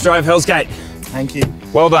 You just drove Hell's Gate. Thank you.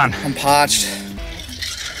 Well done. I'm parched.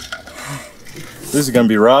 This is gonna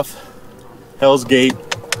be rough. Hell's Gate.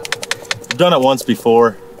 I've done it once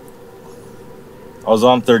before. I was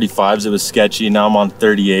on 35s, it was sketchy. Now I'm on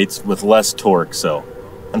 38s with less torque, so,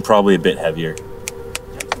 and probably a bit heavier.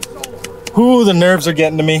 Ooh, the nerves are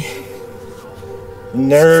getting to me. The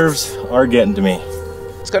nerves are getting to me.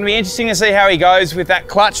 It's going to be interesting to see how he goes with that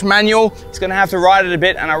clutch manual. He's going to have to ride it a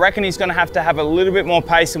bit, and I reckon he's going to have a little bit more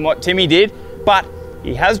pace than what Timmy did, but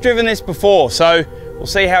he has driven this before, so we'll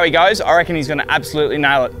see how he goes. I reckon he's going to absolutely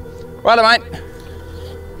nail it. Righto, mate.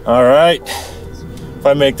 All right. If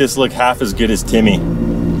I make this look half as good as Timmy,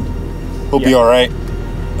 he'll be all right.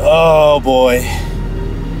 Oh boy.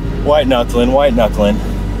 White knuckling, white knuckling.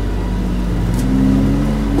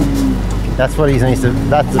 That's what he needs to.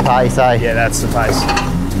 That's the pace, eh? Yeah, that's the pace.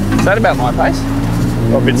 Is that about my pace?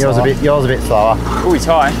 Or a bit Yours slower? a bit slower. Oh, he's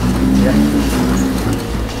high. Yeah.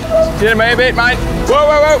 Get me a bit, mate. Whoa,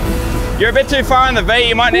 whoa, whoa. You're a bit too far in the V.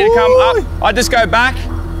 You might need to come up. I just go back.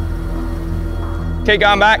 Keep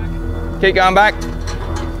going back. Keep going back.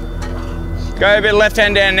 Go a bit left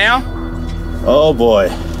hand down now. Oh boy.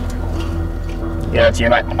 Yeah, that's you,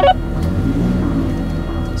 mate.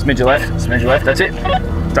 Smidge your left, smidge your left, that's it.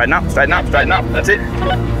 Straighten up, straighten up, straighten up, that's it.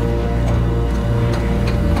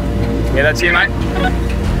 Yeah, that's you, mate.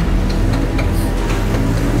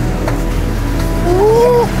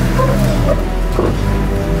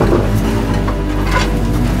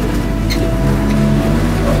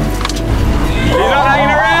 You're not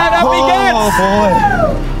hanging around, up he gets! Oh boy.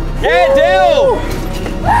 Yeah, deal!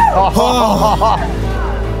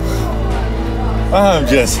 I'm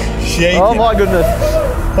just shaking. Oh my goodness.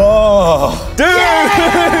 Oh. Dude!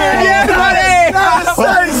 Yeah, buddy! That's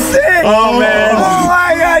so sick! Oh man. Oh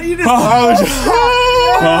my God, you just...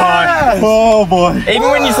 Oh boy. Even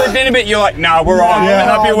when you slipped in a bit, you're like, no, we're on. Yeah. And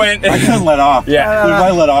up you went. I couldn't let off. Yeah. If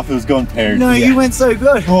I let off, it was going paired. No, you went so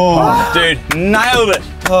good. Oh. Dude, nailed it.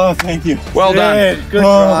 Oh, thank you. Well done. Good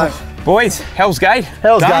Oh. drive. Boys, Hell's Gate.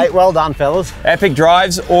 Hell's Done. Gate, well done, fellas. Epic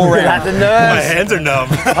drives all That's round. the My nerves. hands are numb.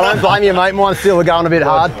 I don't blame you, mate. Mine's still going a bit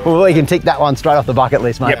hard. Well, we can tick that one straight off the bucket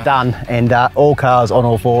list, mate. Yep. Done. And all cars on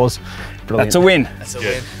all fours. Brilliant. That's a win. That's a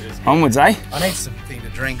win. Onwards, eh? I need something to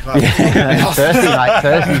drink. Thirsty, mate.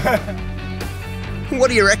 Thirsty. What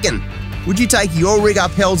do you reckon? Would you take your rig up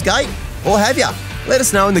Hell's Gate, or have ya? Let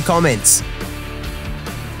us know in the comments.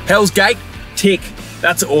 Hell's Gate, tick.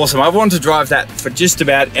 That's awesome. I've wanted to drive that for just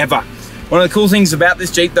about ever. One of the cool things about this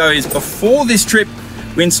Jeep though is before this trip,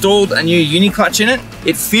 we installed a new uni clutch in it.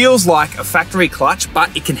 It feels like a factory clutch,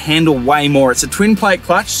 but it can handle way more. It's a twin plate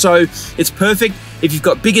clutch, so it's perfect if you've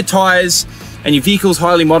got bigger tires and your vehicle's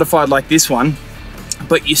highly modified like this one,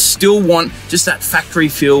 but you still want just that factory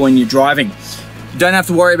feel when you're driving. You don't have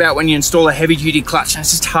to worry about when you install a heavy duty clutch.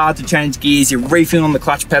 It's just hard to change gears. You're refilling on the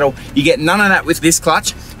clutch pedal. You get none of that with this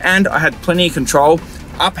clutch. And I had plenty of control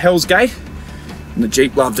up Hell's Gate and the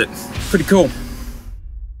Jeep loved it. Pretty cool.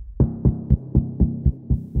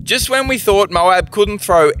 Just when we thought Moab couldn't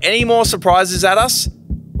throw any more surprises at us,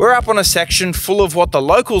 we're up on a section full of what the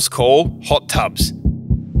locals call hot tubs.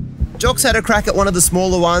 Jock's had a crack at one of the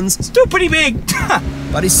smaller ones, Still pretty big.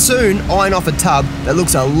 but is soon eyeing off a tub that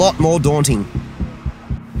looks a lot more daunting.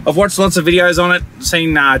 I've watched lots of videos on it,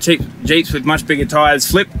 seen Jeeps with much bigger tyres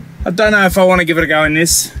flip. I don't know if I want to give it a go in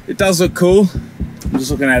this. It does look cool. I'm just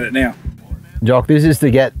looking at it now. Jock, this is to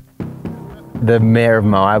get the Mayor of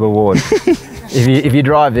Moab award. If you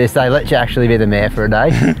drive this, they let you actually be the mayor for a day.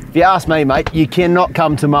 If you ask me, mate, you cannot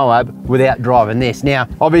come to Moab without driving this. Now,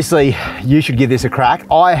 obviously, you should give this a crack.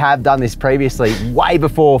 I have done this previously, way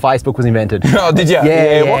before Facebook was invented. Oh, did you?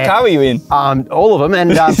 Yeah. What car were you in? All of them,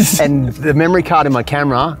 and the memory card in my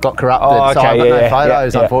camera got corrupted, Oh, so I've got no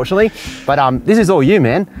photos, yeah. unfortunately. But this is all you,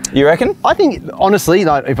 man. You reckon? I think, honestly,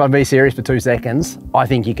 like, if I'm being serious for 2 seconds, I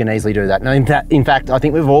think you can easily do that. Now, in fact, I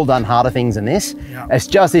think we've all done harder things than this. Yeah. It's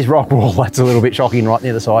just this rock wall that's a little bit shocking right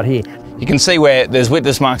near the side here. You can see where there's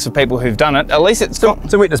witness marks of people who've done it. At least it's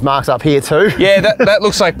got some witness marks up here too. Yeah, that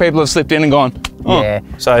looks like people have slipped in and gone. Oh. Yeah.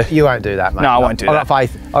 So you won't do that, mate. No, I won't do that. I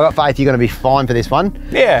got faith you're going to be fine for this one.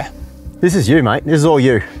 Yeah. This is you, mate. This is all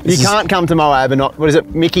you. You can't come to Moab and not, what is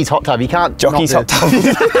it, Mickey's Hot Tub. You can't. Jockey's Hot Tub.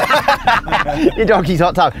 Your Jockey's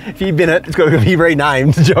Hot Tub. If you've been it's got to be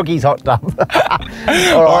renamed Jockey's Hot Tub.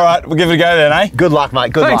 All right, we'll give it a go then, eh? Good luck,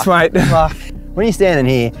 mate. Good luck. Thanks, mate. Good luck. When you're standing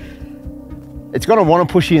here, it's going to want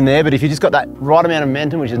to push you in there, but if you just got that right amount of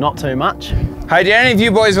momentum, which is not too much. Hey, do any of you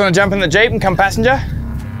boys want to jump in the Jeep and come passenger?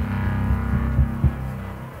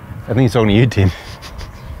 I think he's talking to you, Tim.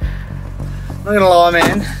 Not gonna lie,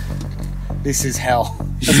 man. This is hell.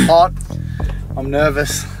 It's hot. I'm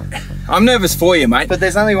nervous. I'm nervous for you, mate. But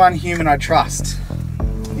there's only one human I trust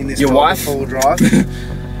in this Your wife? full drive.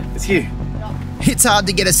 It's you. It's hard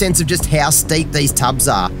to get a sense of just how steep these tubs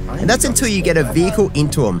are, and that's until you get a vehicle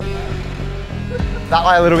into them. That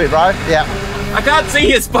way a little bit, bro. Yeah. I can't see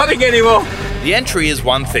you spotting anymore. The entry is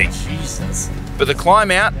one thing, Jesus. but the climb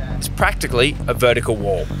out is practically a vertical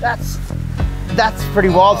wall. That's pretty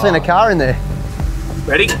wild seeing a car in there.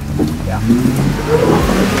 Ready? Yeah.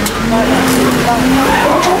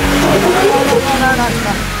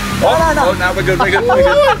 No, we're good.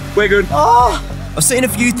 We're good. I've seen a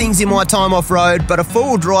few things in my time off-road, but a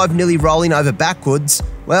four-wheel drive nearly rolling over backwards,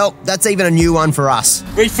 well, that's even a new one for us.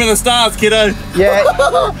 Reach for the stars, kiddo. Yeah,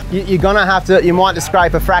 you're gonna have to, you might just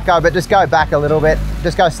scrape a fracco, but just go back a little bit.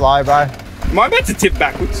 Just go slow, bro. Am I about to tip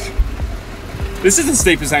backwards? This is the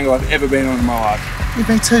steepest angle I've ever been on in my life. You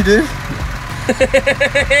me too, dude.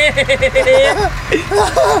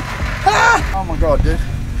 Oh my God, dude.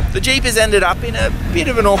 The Jeep has ended up in a bit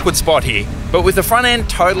of an awkward spot here, but with the front end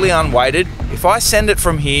totally unweighted, if I send it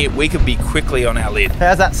from here, we could be quickly on our lid.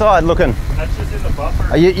 How's that side looking? That's just in the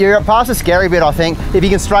buffer. You're past the scary bit, I think. If you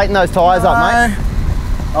can straighten those tyres up, mate.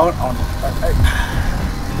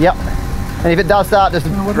 Yep. And if it does start, just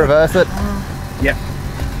reverse it. Yep.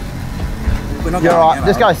 We're not You're going all right. again,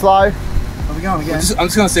 Just go slow. Are we going again? I'm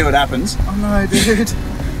just gonna see what happens. Oh no, dude.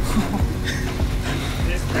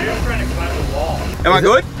 This trail's trying to climb the wall. Am I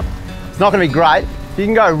good? It's not going to be great. You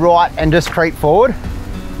can go right and just creep forward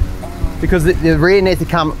because the rear needs to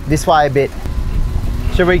come this way a bit.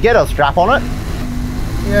 Should we get a strap on it?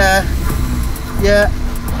 Yeah. Yeah.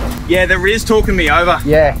 Yeah, the rear's talking me over.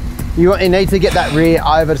 Yeah. You need to get that rear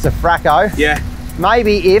over to the fracco. Yeah.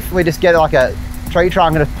 Maybe if we just get like a tree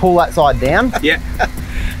trunk and just pull that side down. Yeah.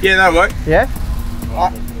 Yeah, that'll work. Yeah?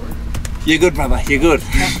 You're good, brother. You're good.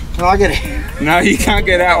 Can I get it? No, you can't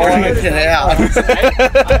get out. Get out.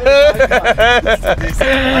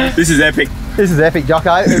 This is epic. This is epic,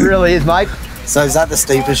 Jocko. It really is, mate. So is that the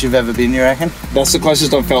steepest you've ever been, you reckon? That's the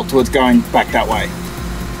closest I've felt towards going back that way.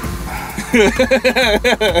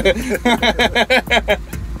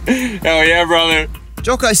 Hell yeah, brother.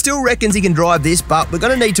 Jocko still reckons he can drive this, but we're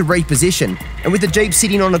going to need to reposition. And with the Jeep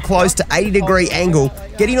sitting on a close to 80-degree angle,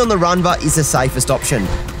 getting on the runva is the safest option.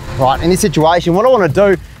 Right, in this situation, what I want to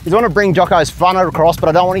do is I want to bring Jocko's front across, but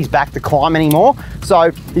I don't want his back to climb anymore.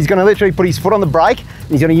 So he's going to literally put his foot on the brake, and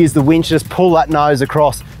he's going to use the winch to just pull that nose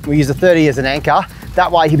across. We use the 30 as an anchor.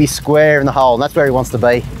 That way he'll be square in the hole, and that's where he wants to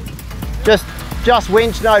be. Just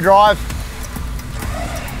winch, no drive.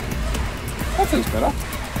 That feels better.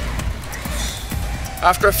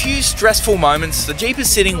 After a few stressful moments, the Jeep is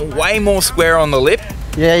sitting way more square on the lip,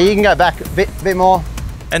 Yeah, you can go back a bit more.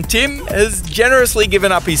 and Tim has generously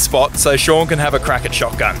given up his spot so Sean can have a crack at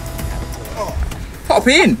shotgun. Pop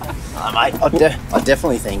in. Mate, I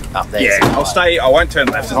definitely think up there. Yeah, I'll stay. I won't turn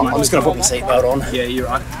left as much. I'm just going to put my seatbelt on. Yeah, you're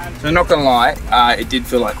right. So not gonna lie, it did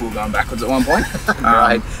feel like we were going backwards at one point.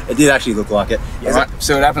 Right. It did actually look like it. All right,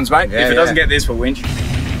 see what happens, mate. Yeah, if it doesn't get this, we'll winch.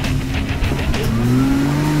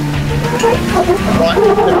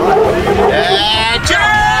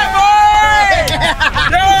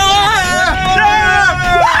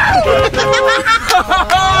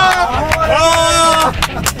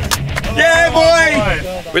 Yeah,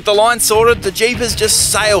 boy! With the line sorted, the Jeep has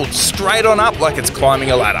just sailed straight on up like it's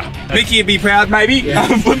climbing a ladder. Mickey would be proud, maybe.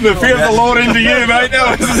 I'm putting the fear of the Lord into you, mate.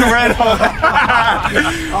 That was red hot.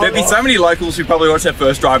 There'd be so many locals who probably watched that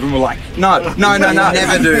first drive and were like, no.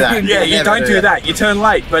 Never do that. Yeah, you don't do that. You turn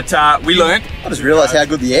late. But we learned. I just realised how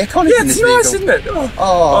good the aircon is in this vehicle. It's nice, isn't it?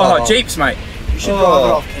 Oh, Jeeps, mate. You should drive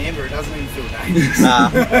it off camber, it doesn't even feel dangerous.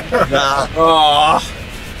 Nah. Oh,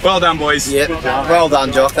 well done, boys. Yep. Well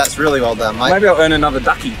done, Jock. That's really well done, mate. Maybe I'll earn another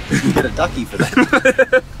ducky. Get a ducky for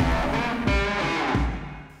that.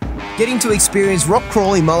 Getting to experience rock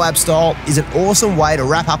crawling Moab style is an awesome way to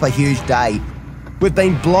wrap up a huge day. We've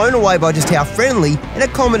been blown away by just how friendly and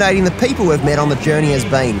accommodating the people we've met on the journey has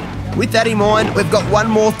been. With that in mind, we've got one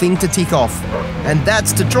more thing to tick off, and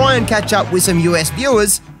that's to try and catch up with some US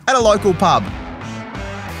viewers at a local pub.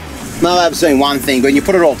 Moab's doing one thing, but when you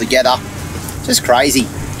put it all together, just crazy.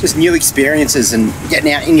 Just new experiences and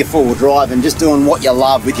getting out in your four-wheel drive and just doing what you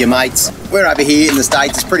love with your mates. We're over here in the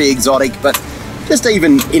States, it's pretty exotic, but just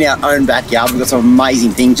even in our own backyard, we've got some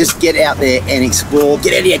amazing things. Just get out there and explore,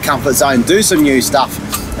 get out of your comfort zone, do some new stuff.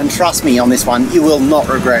 And trust me on this one, you will not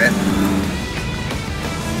regret it.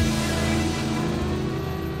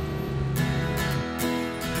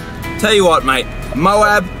 Tell you what, mate,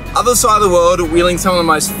 Moab, other side of the world, wheeling some of the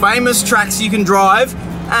most famous tracks you can drive,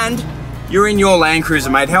 and you're in your Land Cruiser,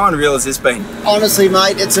 mate. How unreal has this been? Honestly,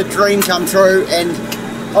 mate, it's a dream come true, and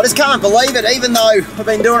I just can't believe it, even though I've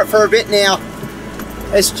been doing it for a bit now.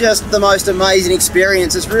 It's just the most amazing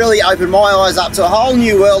experience. It's really opened my eyes up to a whole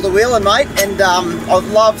new world of wheeling, mate, and I've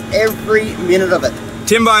loved every minute of it.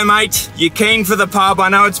 Timbo, mate, you're keen for the pub. I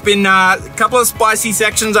know it's been a couple of spicy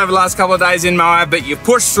sections over the last couple of days in Moab, but you've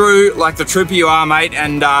pushed through like the trooper you are, mate,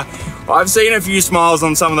 and I've seen a few smiles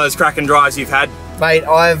on some of those cracking drives you've had. Mate,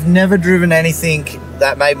 I've never driven anything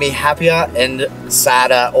that made me happier and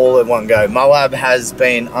sadder all in one go. Moab has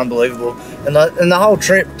been unbelievable. And the whole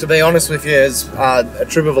trip, to be honest with you, is a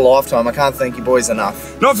trip of a lifetime. I can't thank you boys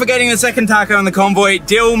enough. Not forgetting the second taco in the convoy.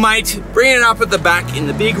 Dill, mate, bringing it up at the back in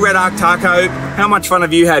the big Red Arc taco. How much fun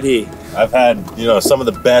have you had here? I've had, some of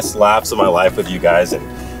the best laughs of my life with you guys,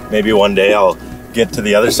 and maybe one day I'll get to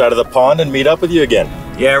the other side of the pond and meet up with you again.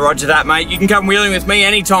 Yeah, roger that, mate. You can come wheeling with me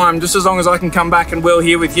anytime, just as long as I can come back and wheel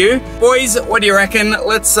here with you. Boys, what do you reckon?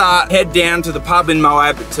 Let's head down to the pub in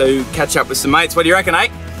Moab to catch up with some mates. What do you reckon, eh?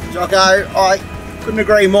 Jocko, I couldn't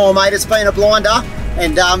agree more, mate. It's been a blinder,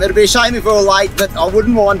 and it'd be a shame if we were late, but I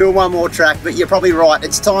wouldn't mind doing one more track, but you're probably right.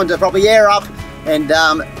 It's time to probably air up and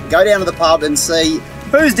go down to the pub and see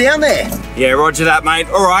who's down there. Yeah, roger that, mate.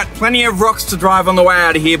 All right, plenty of rocks to drive on the way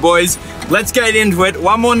out of here, boys. Let's get into it.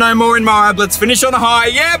 One more, no more in Moab. Let's finish on a high.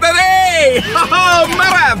 Yeah, baby! Oh,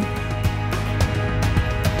 Moab!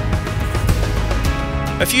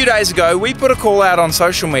 A few days ago, we put a call out on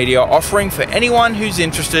social media offering for anyone who's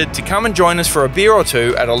interested to come and join us for a beer or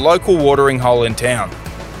two at a local watering hole in town.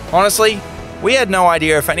 Honestly, we had no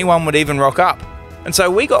idea if anyone would even rock up, and so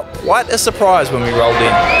we got quite a surprise when we rolled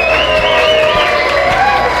in.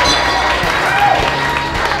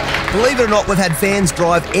 Believe it or not, we've had fans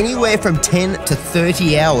drive anywhere from 10 to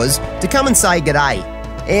 30 hours to come and say g'day.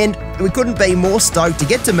 And we couldn't be more stoked to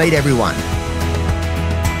get to meet everyone.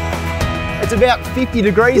 It's about 50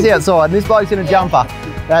 degrees outside and this bloke's in a jumper.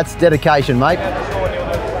 That's dedication, mate.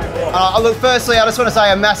 Look, firstly, I just want to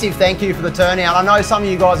say a massive thank you for the turnout. I know some of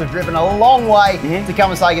you guys have driven a long way to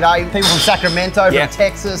come and say g'day. People from Sacramento, from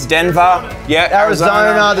Texas, Denver,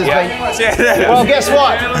 Arizona. There's been... Well, guess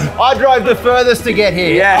what? I drove the furthest to get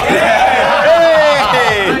here.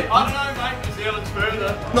 Hey.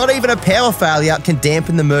 Not even a power failure can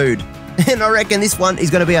dampen the mood. And I reckon this one is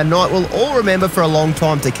going to be a night we'll all remember for a long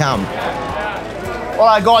time to come. All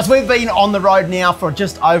right, guys, we've been on the road now for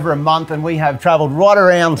just over a month and we have travelled right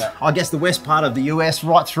around, I guess, the west part of the US,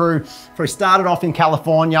 right through. We started off in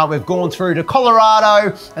California, we've gone through to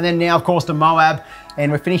Colorado, and then now, of course, to Moab.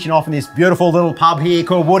 And we're finishing off in this beautiful little pub here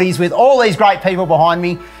called Woody's with all these great people behind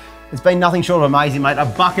me. It's been nothing short of amazing, mate. A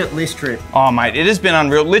bucket list trip. Oh, mate, it has been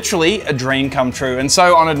unreal. Literally a dream come true, and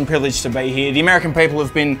so honoured and privileged to be here. The American people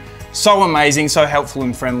have been so amazing, so helpful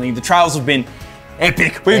and friendly. The trails have been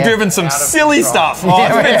epic. We've driven some silly stuff. Oh,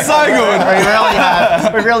 it's been so good. We really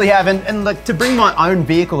have. We really have. And look, to bring my own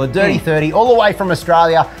vehicle, a Dirty 30, all the way from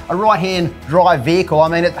Australia, a right-hand drive vehicle. I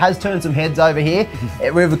mean, it has turned some heads over here.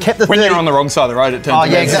 We've kept the 30. When you're on the wrong side of the road, it turns some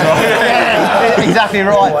heads. Exactly. Exactly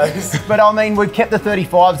right. But I mean, we've kept the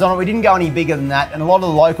 35s on it. We didn't go any bigger than that. And a lot of the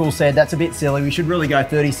locals said that's a bit silly. We should really go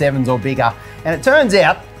 37s or bigger. And it turns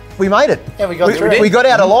out, we made it. Yeah, we got through. We got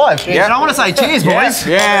out alive. Yeah. And I want to say cheers, boys.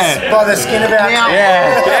 Yeah. By the skin of our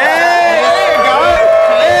teeth.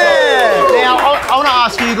 Now, I want to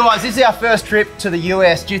ask you guys, this is our first trip to the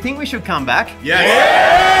US. Do you think we should come back? Yeah.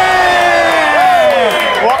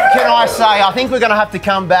 What can I say? I think we're going to have to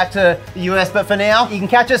come back to the US, but for now, you can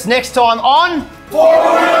catch us next time on Forward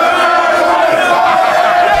America!